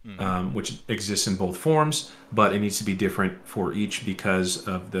Empowerment, which exists in both forms, but it needs to be different for each because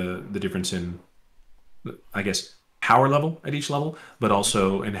of the difference in, I guess, power level at each level, but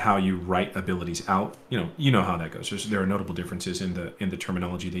also in how you write abilities out. You know how that goes. There are notable differences in the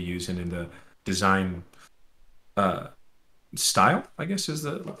terminology they use and in the design style, I guess, is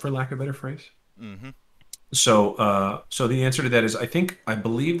for lack of a better phrase. So the answer to that is I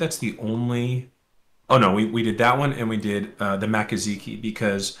believe that's the only. Oh no, we did that one, and we did the Makaziki,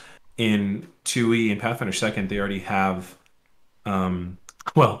 because in 2e and Pathfinder 2nd they already have.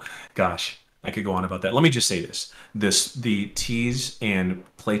 Well, gosh, I could go on about that. Let me just say the tease and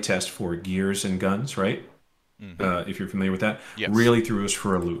playtest for gears and guns, right? If you're familiar with that, yes. Really threw us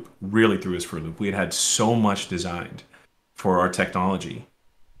for a loop. We had so much designed for our technology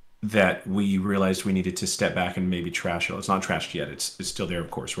that we realized we needed to step back and maybe trash it. It's not trashed yet. It's still there, of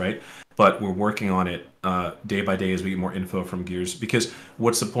course, right? But we're working on it day by day as we get more info from Gears, because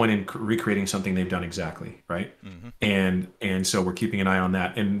what's the point in recreating something they've done exactly, right? And so we're keeping an eye on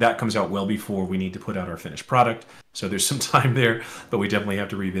that. And that comes out well before we need to put out our finished product. So there's some time there, but we definitely have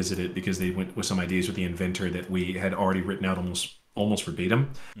to revisit it, because they went with some ideas with the inventor that we had already written out almost verbatim.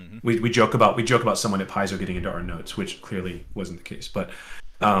 We joke about someone at Paizo getting into our notes, which clearly wasn't the case. But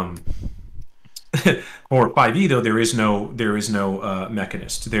for 5e though, there is no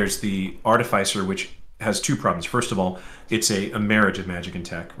mechanist. There's the artificer, which has two problems. First of all, it's a marriage of magic and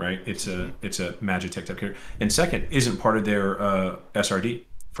tech, right? It's a magitech type character, and second, isn't part of their SRD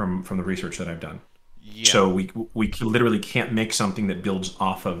from the research that I've done. Yeah. So we literally can't make something that builds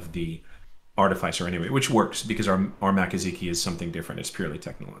off of the artificer anyway, which works because our Makaziki is something different. It's purely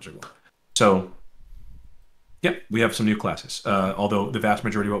technological. So yeah, we have some new classes. Although the vast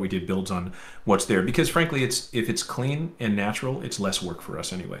majority of what we did builds on what's there, because frankly, if it's clean and natural, it's less work for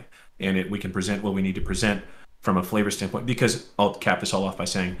us anyway, and we can present what we need to present from a flavor standpoint. Because I'll cap this all off by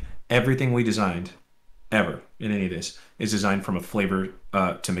saying everything we designed ever in any of this is designed from a flavor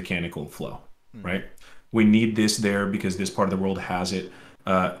to mechanical flow, right? we need this there because this part of the world has it.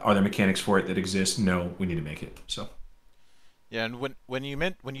 Are there mechanics for it that exist? No, we need to make it. So Yeah, and when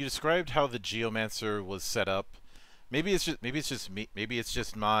you described how the Geomancer was set up, maybe it's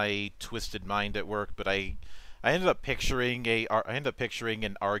just my twisted mind at work, but I ended up picturing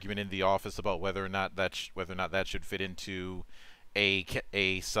an argument in the office about whether or not that should fit into a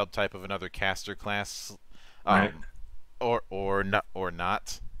subtype of another caster class, right. or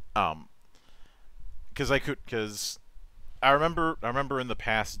not. Um, because I remember in the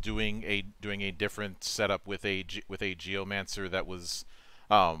past doing a different setup with with a Geomancer that was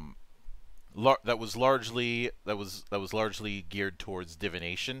um that was largely geared towards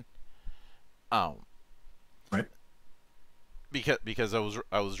divination. Um, Right. because I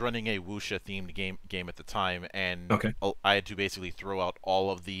was running a Wuxia themed game at the time, and Okay. I had to basically throw out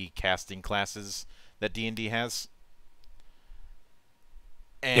all of the casting classes that D&D has.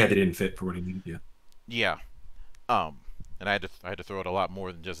 Yeah, they And didn't fit for what he needed. Yeah. yeah, um, and I had to throw out a lot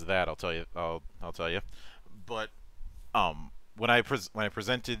more than just that. I'll tell you, but when I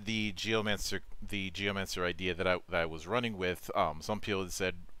presented the Geomancer idea that I was running with, some people had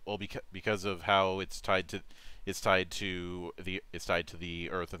said, well, because of how it's tied to the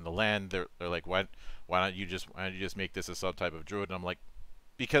earth and the land, they're like, why don't you just make this a subtype of druid? And I'm like,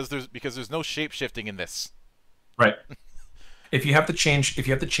 because there's no shape shifting in this. Right. If you have to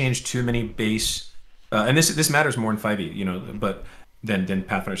change too many base, and this matters more in 5e, but than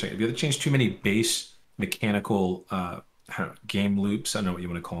Pathfinder 2nd. If you have to change too many base mechanical I don't know, game loops, I don't know what you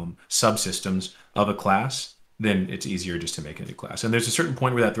want to call them, subsystems of a class, then it's easier just to make a new class. And there's a certain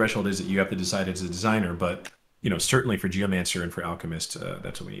point where that threshold is that you have to decide as a designer, but certainly for Geomancer and for Alchemist,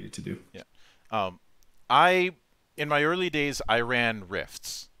 that's what we needed to do. Yeah. Um, I in my early days I ran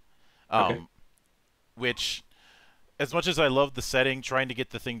rifts, Okay. um, which, as much as I loved the setting, trying to get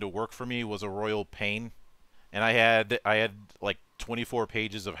the thing to work for me was a royal pain. And I had like 24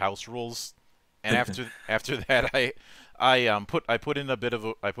 pages of house rules, and after that I put in a bit of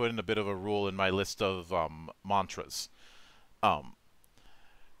a rule in my list of mantras. Um,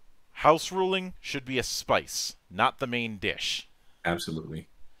 House ruling should be a spice, not the main dish. Absolutely.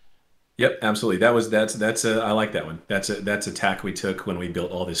 Yep, absolutely. That's a I like that one. That's a tack we took when we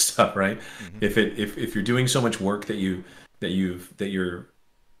built all this stuff, right? Hmm. If you're doing so much work that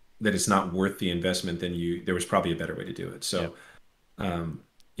it's not worth the investment, then there was probably a better way to do it. Yep. So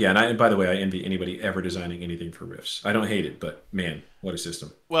yeah, and by the way, I envy anybody ever designing anything for Rifts. I don't hate it, but man, what a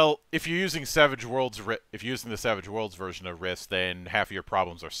system. Well, if you're using the Savage Worlds version of Risk, then half of your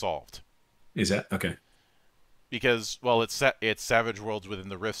problems are solved. Is that okay? Because, well, it's Savage Worlds within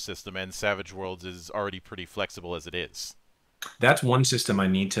the Rift system, and Savage Worlds is already pretty flexible as it is. That's one system I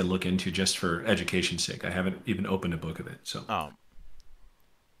need to look into just for education's sake. I haven't even opened a book of it. So Um,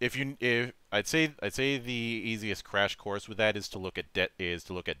 if I'd say the easiest crash course with that is to look at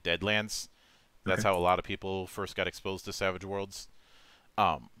Deadlands. That's okay. how a lot of people first got exposed to Savage Worlds.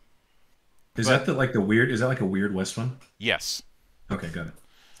 Um, Is but that the weird? Is that like a Weird West one? yes, Okay, got it.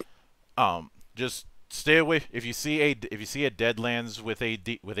 just stay away if you see a Deadlands with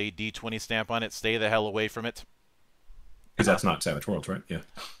with a D20 stamp on it. Stay the hell away from it. Because that's not Savage Worlds, right? Yeah.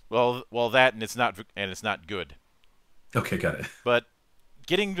 Well, that and it's not good. Okay, got it. But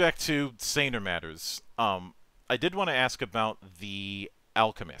getting back to saner matters, I did want to ask about the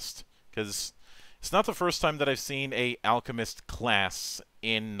Alchemist, because it's not the first time that I've seen a Alchemist class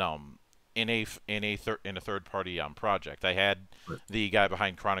in a third party project. I had Right. the guy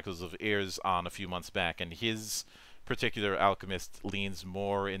behind Chronicles of Ears on a few months back, and his particular Alchemist leans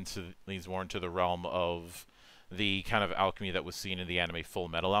more into the realm of the kind of alchemy that was seen in the anime Full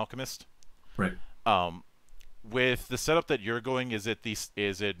Metal Alchemist. Right. Um, with the setup that you're going, is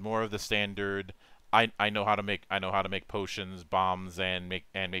it more of the standard? I know how to make potions, bombs, and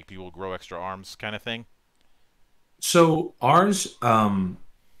make people grow extra arms kind of thing. So ours,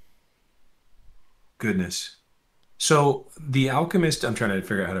 goodness. So the alchemist, I'm trying to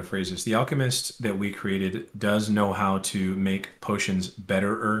figure out how to phrase this. The alchemist that we created does know how to make potions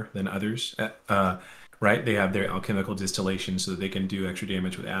betterer than others. Right? They have their alchemical distillation so that they can do extra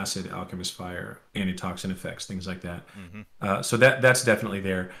damage with acid, alchemist fire, antitoxin effects, things like that. Hmm. So that's definitely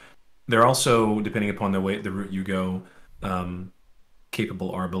there. They're also, depending upon the route you go, um,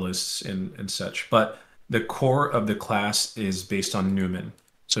 capable arbalists and such. But the core of the class is based on Newman.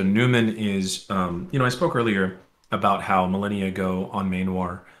 So Newman is, I spoke earlier about how millennia ago on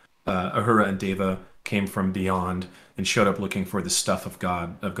Mainwar, Ahura and Deva came from beyond and showed up looking for the stuff of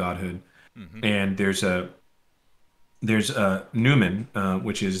God, of godhood. Hmm. And there's a Newman,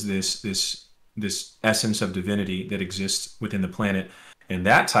 which is this essence of divinity that exists within the planet, And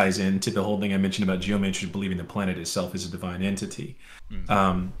that ties into the whole thing I mentioned about geomancers believing the planet itself is a divine entity.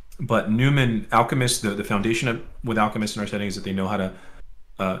 But Newman, alchemists, the foundation with alchemists in our setting is that they know how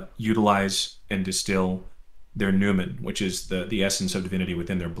to utilize and distill their Newman, which is the essence of divinity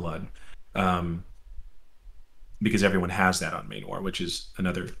within their blood. Because everyone has that on Mainwar, which is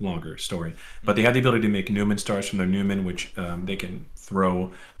another longer story. But they have the ability to make Newman stars from their Newman, which they can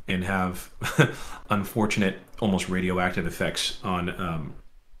throw and have unfortunate, almost radioactive effects on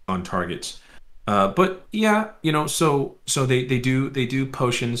targets. But yeah, so they do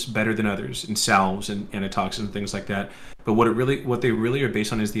potions better than others, and salves and antitoxins and things like that. But what they really are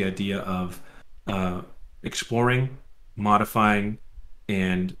based on is the idea of exploring, modifying,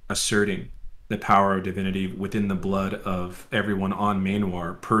 and asserting the power of divinity within the blood of everyone on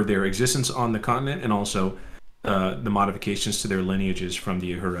Mainwar per their existence on the continent, and also the modifications to their lineages from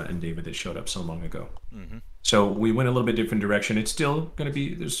the Ahura and David that showed up so long ago. So we went a little bit different direction. There's still going to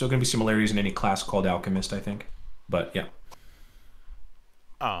be similarities in any class called alchemist, I think. But yeah.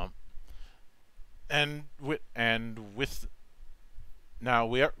 And with now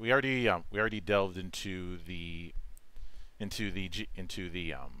we already delved into the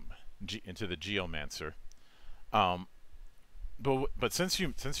geomancer. But since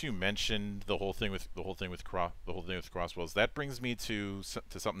you mentioned the whole thing with crossbows, that brings me to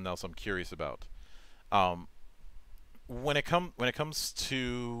something else I'm curious about. When it comes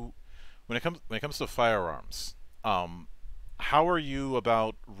to firearms, how are you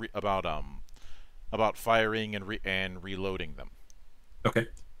about firing and reloading them? Okay.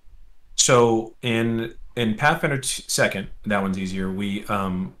 So in Pathfinder Second, that one's easier. We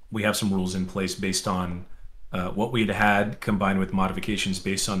have some rules in place based on what we'd had combined with modifications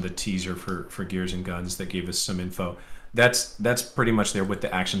based on the teaser for gears and guns that gave us some info. That's pretty much there with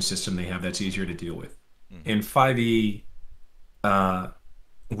the action system they have. That's easier to deal with. In 5e,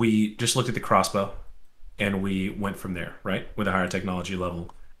 we just looked at the crossbow and we went from there, right, with a higher technology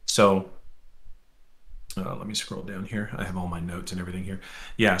level. So let me scroll down here. I have all my notes and everything here.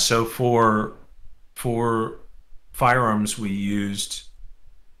 Yeah, so for firearms, we used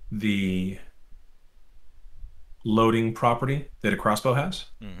the loading property that a crossbow has.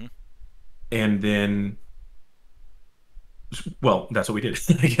 And then, well, that's what we did.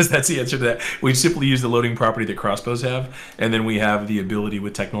 I guess that's the answer to that. We simply use the loading property that crossbows have, and then we have the ability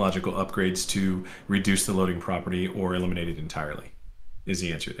with technological upgrades to reduce the loading property or eliminate it entirely, is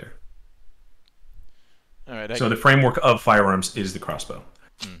the answer there. All right. So the framework of firearms is the crossbow.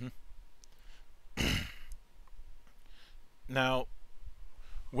 Now,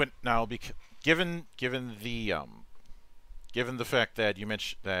 given the fact that you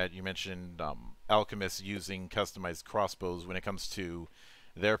mentioned alchemists using customized crossbows when it comes to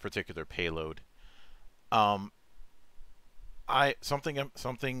their particular payload,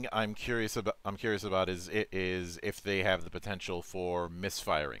 something I'm curious about is if they have the potential for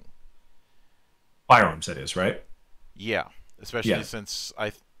misfiring. Firearms, that is, right? Yeah, especially since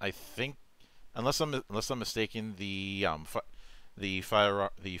I think, unless I'm mistaken, the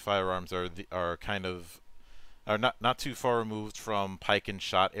firearms are not too far removed from pike and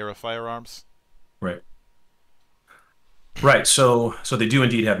shot era firearms. Right. Right. So they do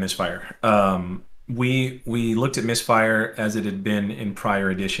indeed have misfire. We looked at misfire as it had been in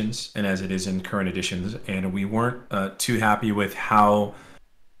prior editions and as it is in current editions, and we weren't too happy with how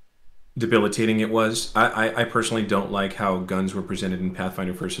debilitating it was. I personally don't like how guns were presented in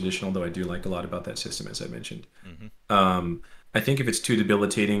Pathfinder First Edition, although I do like a lot about that system, as I mentioned. I think if it's too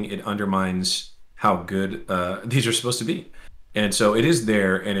debilitating, it undermines how good these are supposed to be. And so it is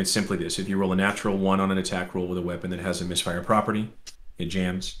there, and it's simply this. If you roll a natural 1 on an attack roll with a weapon that has a misfire property, it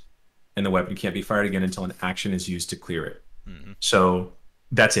jams, and the weapon can't be fired again until an action is used to clear it. So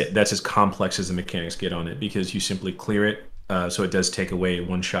that's it. That's as complex as the mechanics get on it, because you simply clear it, so it does take away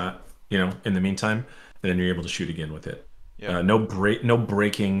one shot, in the meantime, and then you're able to shoot again with it. No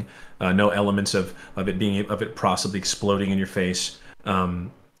breaking, no elements of it possibly exploding in your face,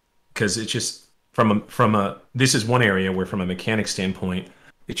 because it's just this is one area where, from a mechanic standpoint,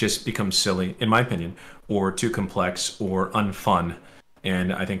 it just becomes silly, in my opinion, or too complex or unfun.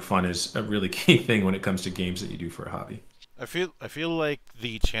 And I think fun is a really key thing when it comes to games that you do for a hobby. I feel like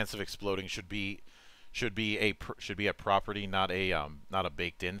the chance of exploding should be a property, not a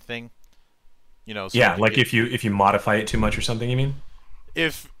baked in thing. So if you modify it too much or something, you mean?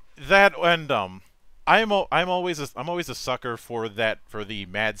 If that, and I'm always a sucker for the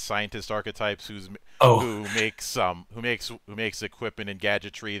mad scientist archetypes who makes equipment and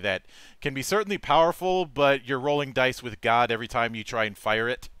gadgetry that can be certainly powerful, but you're rolling dice with God every time you try and fire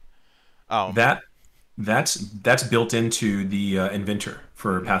it. That's built into the inventor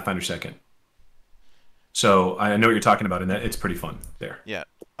for Pathfinder 2nd. So I know what you're talking about, and that it's pretty fun there. Yeah.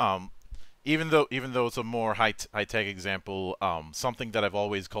 Even though it's a more high tech example, something that I've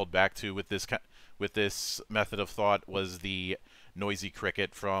always called back to with this method of thought was the noisy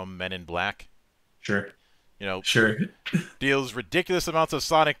cricket from Men in Black. Sure. You know, Sure. deals ridiculous amounts of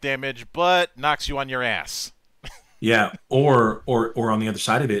sonic damage, but knocks you on your ass. Yeah, or on the other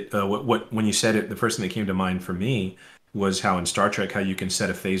side of it, what when you said it, the first thing that came to mind for me was how in Star Trek, how you can set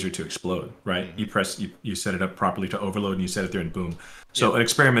a phaser to explode, right? You set it up properly to overload, and you set it there, and boom. So an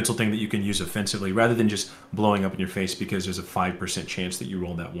experimental thing that you can use offensively, rather than just blowing up in your face, because there's a 5% chance that you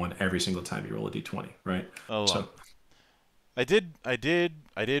roll that one every single time you roll a d20, right? So I did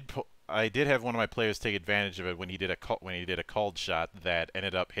have one of my players take advantage of it when he did a called shot that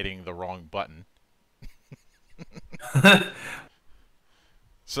ended up hitting the wrong button.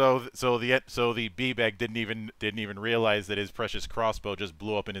 So the B-bag didn't even realize that his precious crossbow just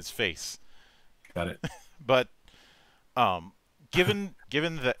blew up in his face. Got it. But given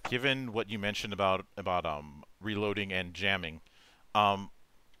what you mentioned about reloading and jamming, are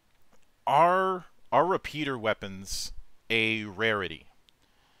repeater weapons a rarity?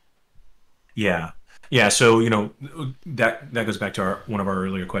 Yeah. Yeah, so that goes back to one of our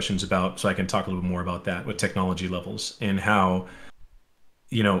earlier questions about, so I can talk a little bit more about that with technology levels and how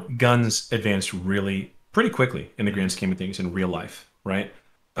guns advanced really pretty quickly in the grand scheme of things in real life, right?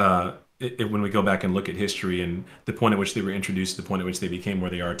 When we go back and look at history and the point at which they were introduced, the point at which they became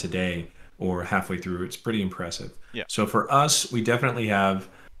where they are today, or halfway through, it's pretty impressive. Yeah. So for us, we definitely have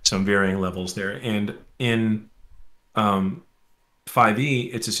some varying levels there, and in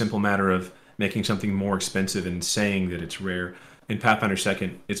 5e, it's a simple matter of making something more expensive and saying that it's rare. In Pathfinder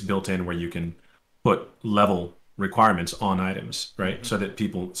 2nd, it's built in where you can put level requirements on items, right? So that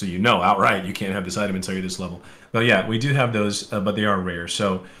so outright you can't have this item until you're this level. But yeah, we do have those, but they are rare.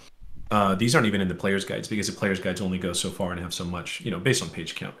 So these aren't even in the player's guides, because the player's guides only go so far and have so much, based on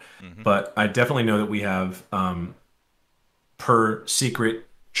page count. But I definitely know that we have per secret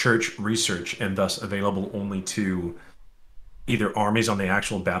church research, and thus available only to either armies on the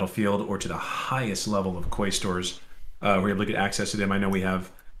actual battlefield or to the highest level of quaestors. We're able to get access to them. I know we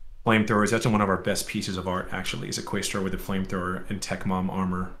have flamethrowers. That's one of our best pieces of art, actually, is a quaestor with a flamethrower and tech mom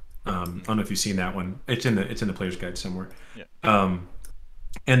armor. I don't know if you've seen that one. It's in the player's guide somewhere. Yeah.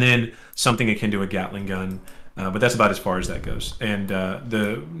 And then something akin to a Gatling gun. But that's about as far as that goes. And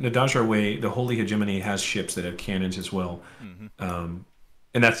the Dajar Way, the Holy Hegemony, has ships that have cannons as well. And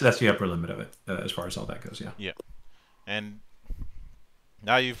that's the upper limit of it, as far as all that goes. Yeah. Yeah. And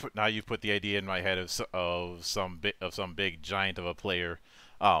now you've put the idea in my head of some big giant of a player,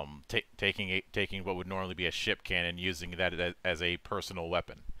 taking what would normally be a ship cannon, using that as a personal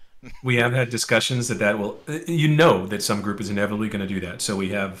weapon. We have had discussions that will, that some group is inevitably going to do that. So we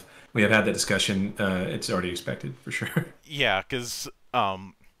have had that discussion. It's already expected for sure. Yeah, because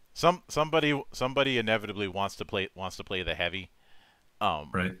somebody inevitably wants to play the heavy,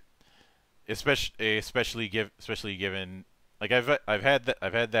 right? Especially given, like, I've had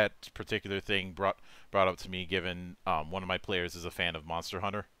that particular thing brought up to me, given one of my players is a fan of Monster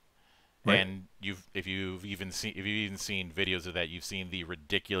Hunter. Right. And if you've even seen videos of that, you've seen the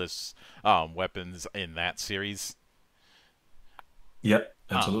ridiculous weapons in that series. Yep,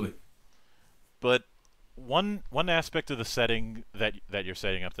 absolutely. But one aspect of the setting that you're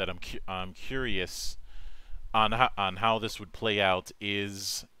setting up that I'm curious on how this would play out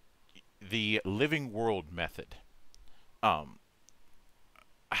is the living world method. How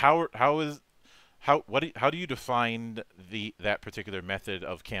do you define that particular method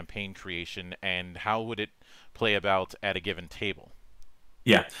of campaign creation, and how would it play about at a given table?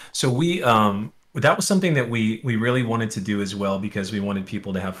 Yeah, so we that was something that we really wanted to do as well, because we wanted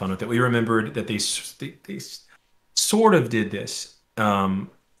people to have fun with it. We remembered that they sort of did this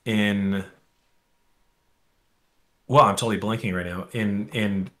in, well, I'm totally blanking right now.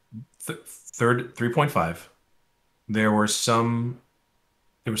 In third 3.5, there was some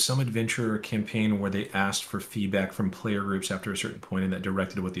adventure or campaign where they asked for feedback from player groups after a certain point, and that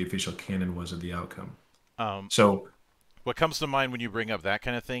directed what the official canon was of the outcome. So what comes to mind when you bring up that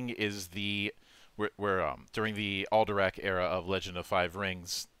kind of thing is where during the Alderac era of Legend of Five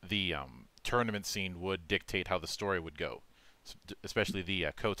Rings, the tournament scene would dictate how the story would go, especially the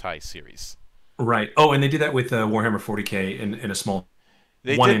Kotai series. Right. Oh, and they did that with Warhammer 40K in a small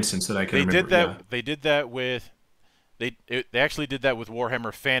instance that I can remember. They did that with. They actually did that with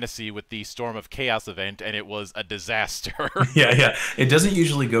Warhammer Fantasy with the Storm of Chaos event, and it was a disaster. Yeah. It doesn't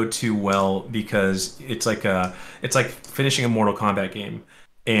usually go too well, because it's like finishing a Mortal Kombat game.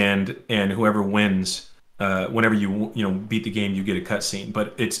 and whoever wins, whenever you know beat the game, you get a cutscene.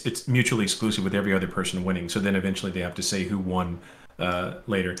 But it's mutually exclusive with every other person winning. So then eventually they have to say who won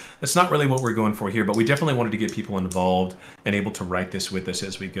later. That's not really what we're going for here, but we definitely wanted to get people involved and able to write this with us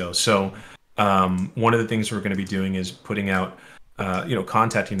as we go. So one of the things we're going to be doing is putting out, you know,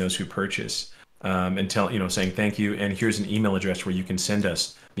 contacting those who purchase. And tell, you know, saying thank you, and here's an email address where you can send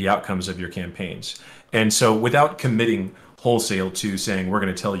us the outcomes of your campaigns. And so without committing wholesale to saying we're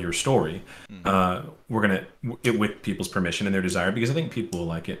going to tell your story, we're going to, with people's permission and their desire, because I think people will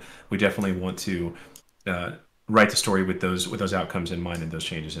like it. We definitely want to write the story with those outcomes in mind and those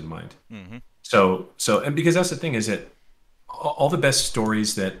changes in mind. So and because that's the thing, is that all the best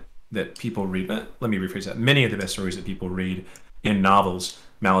stories that people read, let me rephrase that, many of the best stories that people read in novels,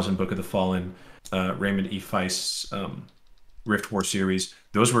 Malazan Book of the Fallen, Raymond E. Feist's Rift War series,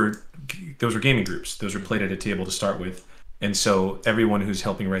 those were gaming groups. Those were played at a table to start with. And so everyone who's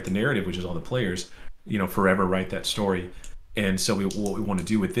helping write the narrative, which is all the players, you know, forever write that story. And so what we want to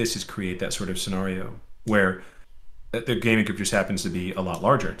do with this is create that sort of scenario where the gaming group just happens to be a lot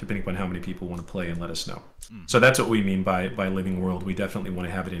larger, depending upon how many people want to play and let us know. So that's what we mean by living world. We definitely want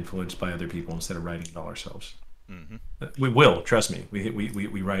to have it influenced by other people instead of writing it all ourselves. We will, trust me.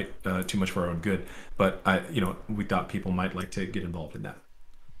 We write too much for our own good, but we thought people might like to get involved in that.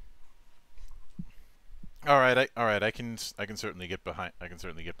 All right, I can certainly get behind. I can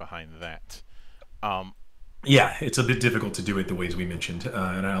certainly get behind that. Yeah, it's a bit difficult to do it the ways we mentioned,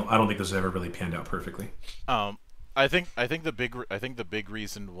 and I don't think this has ever really panned out perfectly. I think the big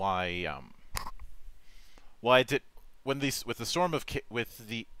reason why I did when these with the storm of with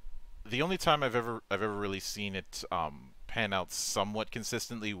the only time I've ever really seen it pan out somewhat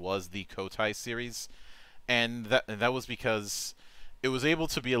consistently was the Kotai series, and that was because it was able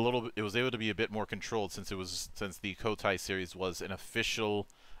to be a bit more controlled, since the Kotai series was an official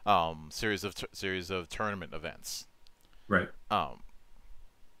series of tournament events. Right.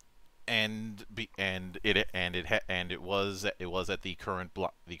 And it was at the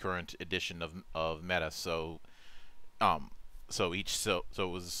current edition of Meta, so it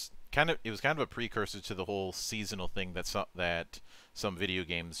was kind of a precursor to the whole seasonal thing that some video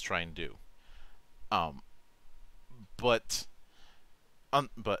games try and do. But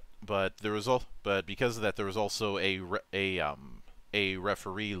because of that, there was also a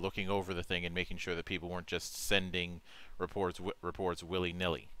referee looking over the thing and making sure that people weren't just sending reports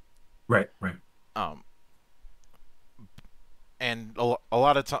willy-nilly. Right. And a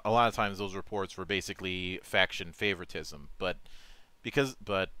lot of times those reports were basically faction favoritism, but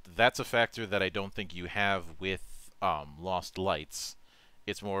that's a factor that I don't think you have with Lost Lights.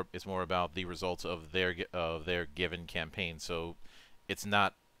 It's more about the results of their given campaign, so it's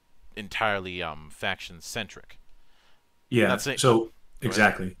not entirely faction centric. Yeah. So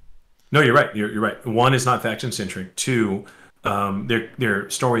exactly. No, you're right. You're right. One is not faction centric. Two, their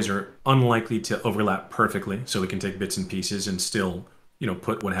stories are unlikely to overlap perfectly, so we can take bits and pieces and still,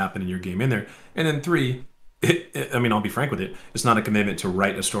 put what happened in your game in there. And then three, I'll be frank with it, it's not a commitment to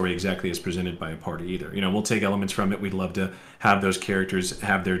write a story exactly as presented by a party either. We'll take elements from it. We'd love to have those characters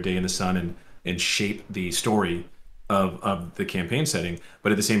have their day in the sun and shape the story of the campaign setting,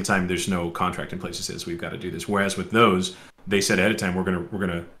 but at the same time, there's no contract in place that says we've got to do this. Whereas with those, they said ahead of time,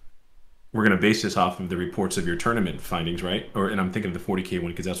 we're gonna base this off of the reports of your tournament findings, right? And I'm thinking of the 40K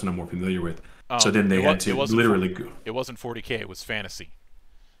one because that's what I'm more familiar with. So then they had to literally go. It wasn't 40K. It was fantasy.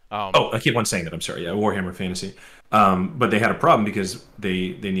 I keep on saying that. I'm sorry. Yeah, Warhammer Fantasy. But they had a problem because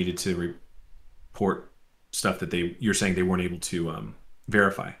they needed to report stuff that you're saying they weren't able to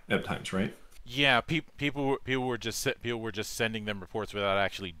verify at times, right? Yeah, people were just sending them reports without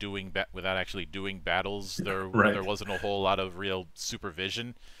actually doing battles. There wasn't a whole lot of real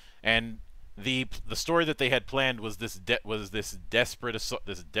supervision, and the story that they had planned was this desperate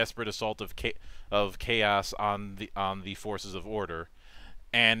assault of chaos on the forces of order,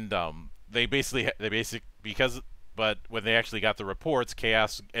 and but when they actually got the reports,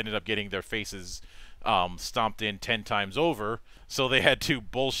 chaos ended up getting their faces stomped in 10 times over, so they had to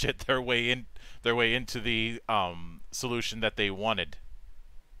bullshit their way into the solution that they wanted.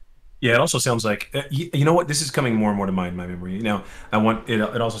 Yeah, it also sounds like you know what, this is coming more and more to mind in my memory. It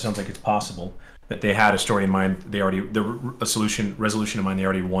also sounds like it's possible that they had a story in mind, resolution in mind they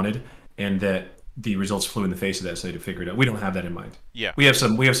already wanted, and that the results flew in the face of that, so they had to figure it out. We don't have that in mind. Yeah, we have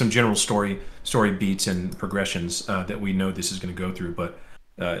some general story beats and progressions that we know this is going to go through, but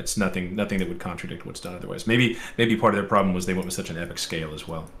it's nothing that would contradict what's done otherwise. Maybe part of their problem was they went with such an epic scale as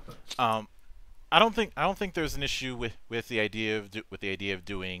well. I don't think there's an issue with the idea of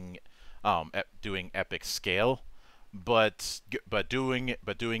doing epic scale. doing it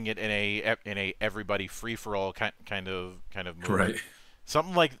in a everybody free for all kind of movie. Right.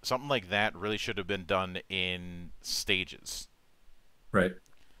 Something like that really should have been done in stages. Right.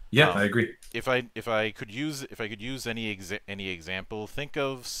 Yeah, I Um, agree. if I could use any example, think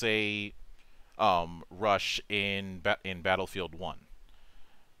of say Rush in Battlefield 1,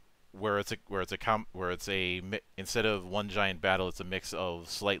 where it's instead of one giant battle, it's a mix of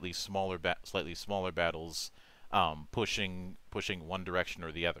slightly smaller battles, pushing one direction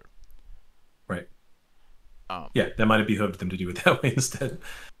or the other. Right. Um, Yeah, that might have behooved them to do it that way instead.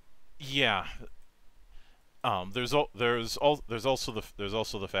 yeah. There's also the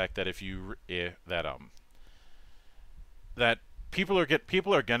fact that that people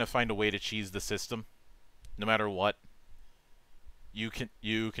are gonna find a way to cheese the system, no matter what. You can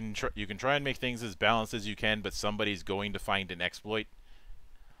try and make things as balanced as you can, but somebody's going to find an exploit,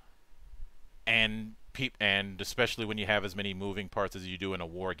 and especially when you have as many moving parts as you do in a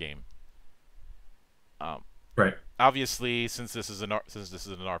war game. Um, Right. Obviously, since this is an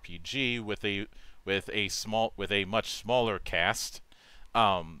RPG with a much smaller cast,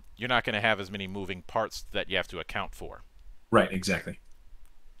 you're not going to have as many moving parts that you have to account for. Right, exactly.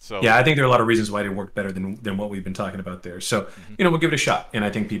 So Yeah, I think there are a lot of reasons why it worked better than what we've been talking about there. So, we'll give it a shot, and I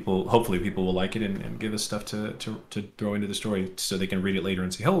think hopefully people will like it and give us stuff to throw into the story so they can read it later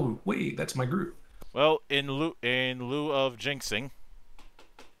and say, "Oh, wait, that's my group." well, in lieu of jinxing,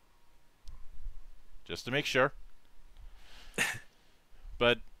 just to make sure.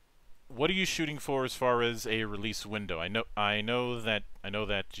 But what are you shooting for as far as a release window? I know that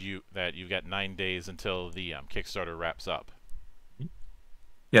you've got 9 days until the Kickstarter wraps up.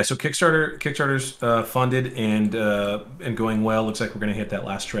 Yeah, so Kickstarter's funded and going well. Looks like we're going to hit that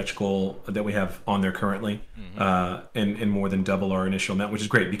last stretch goal that we have on there currently, and more than double our initial amount, which is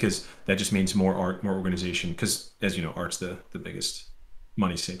great because that just means more art, more organization. Because as you know, art's the biggest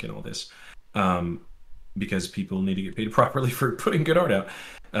money sink in all this, because people need to get paid properly for putting good art out,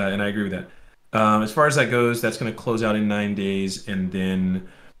 and I agree with that. As far as that goes, that's going to close out in 9 days, and then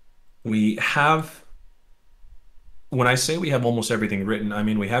we have. When I say we have almost everything written, I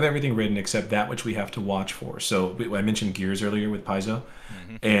mean we have everything written except that which we have to watch for. So I mentioned gears earlier with Paizo,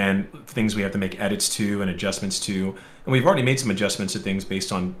 and things we have to make edits to and adjustments to. And we've already made some adjustments to things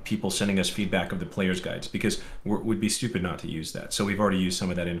based on people sending us feedback of the player's guides because we'd be stupid not to use that. So we've already used some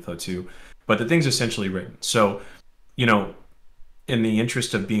of that info too. But the thing's essentially written. So, you know, in the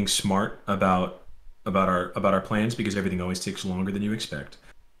interest of being smart about our plans, because everything always takes longer than you expect,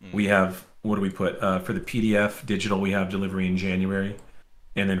 we have, what do we put for the PDF digital? We have delivery in January,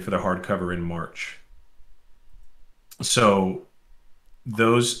 and then for the hardcover in March. So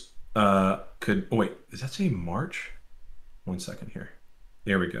those could. Oh wait, does that say March? 1 second here.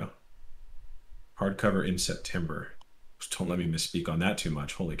 There we go. Hardcover in September. Don't let me misspeak on that too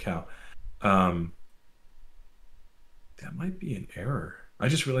much. Holy cow. That might be an error. I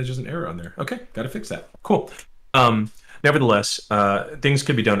just realized there's an error on there. Okay, got to fix that. Cool. Nevertheless, things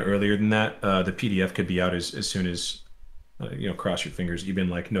could be done earlier than that. The PDF could be out as soon as, cross your fingers, even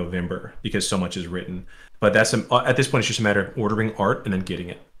like November, because so much is written. But that's at this point, it's just a matter of ordering art and then getting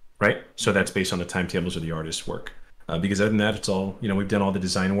it, right? So that's based on the timetables of the artist's work. Because other than that, it's all, we've done all the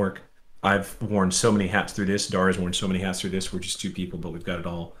design work. I've worn so many hats through this. Dara's worn so many hats through this. We're just two people, but we've got it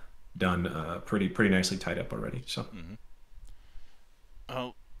all done pretty nicely tied up already. So.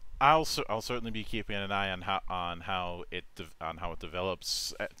 I'll certainly be keeping an eye on how it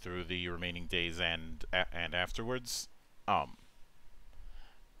develops through the remaining days and afterwards. But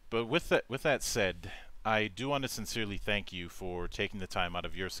with that said, I do want to sincerely thank you for taking the time out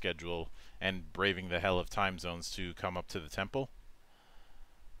of your schedule and braving the hell of time zones to come up to the temple.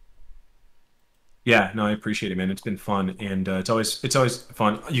 Yeah, no, I appreciate it, man. It's been fun, and it's always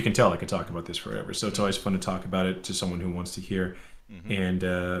fun. You can tell I could talk about this forever, so it's always fun to talk about it to someone who wants to hear. And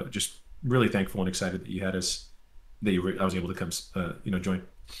just really thankful and excited that you had us, I was able to come, join.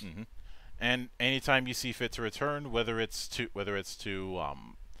 And anytime you see fit to return, whether it's to go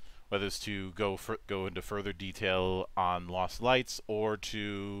into further detail on Lost Lights, or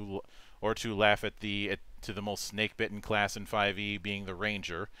to laugh at the most snake-bitten class in 5e being the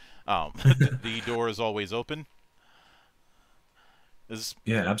Ranger, the door is always open.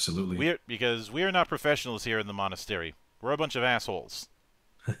 Yeah, absolutely. Because we are not professionals here in the monastery. We're a bunch of assholes.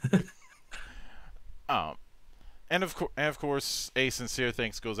 And of course, a sincere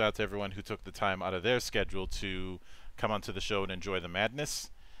thanks goes out to everyone who took the time out of their schedule to come onto the show and enjoy the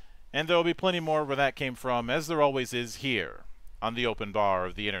madness. And there will be plenty more where that came from, as there always is here on the open bar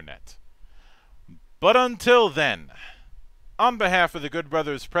of the internet. But until then, on behalf of the good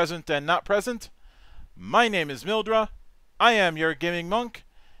brothers present and not present, My name is Mildra. I am your gaming monk.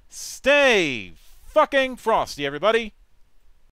 Stay fucking frosty, everybody.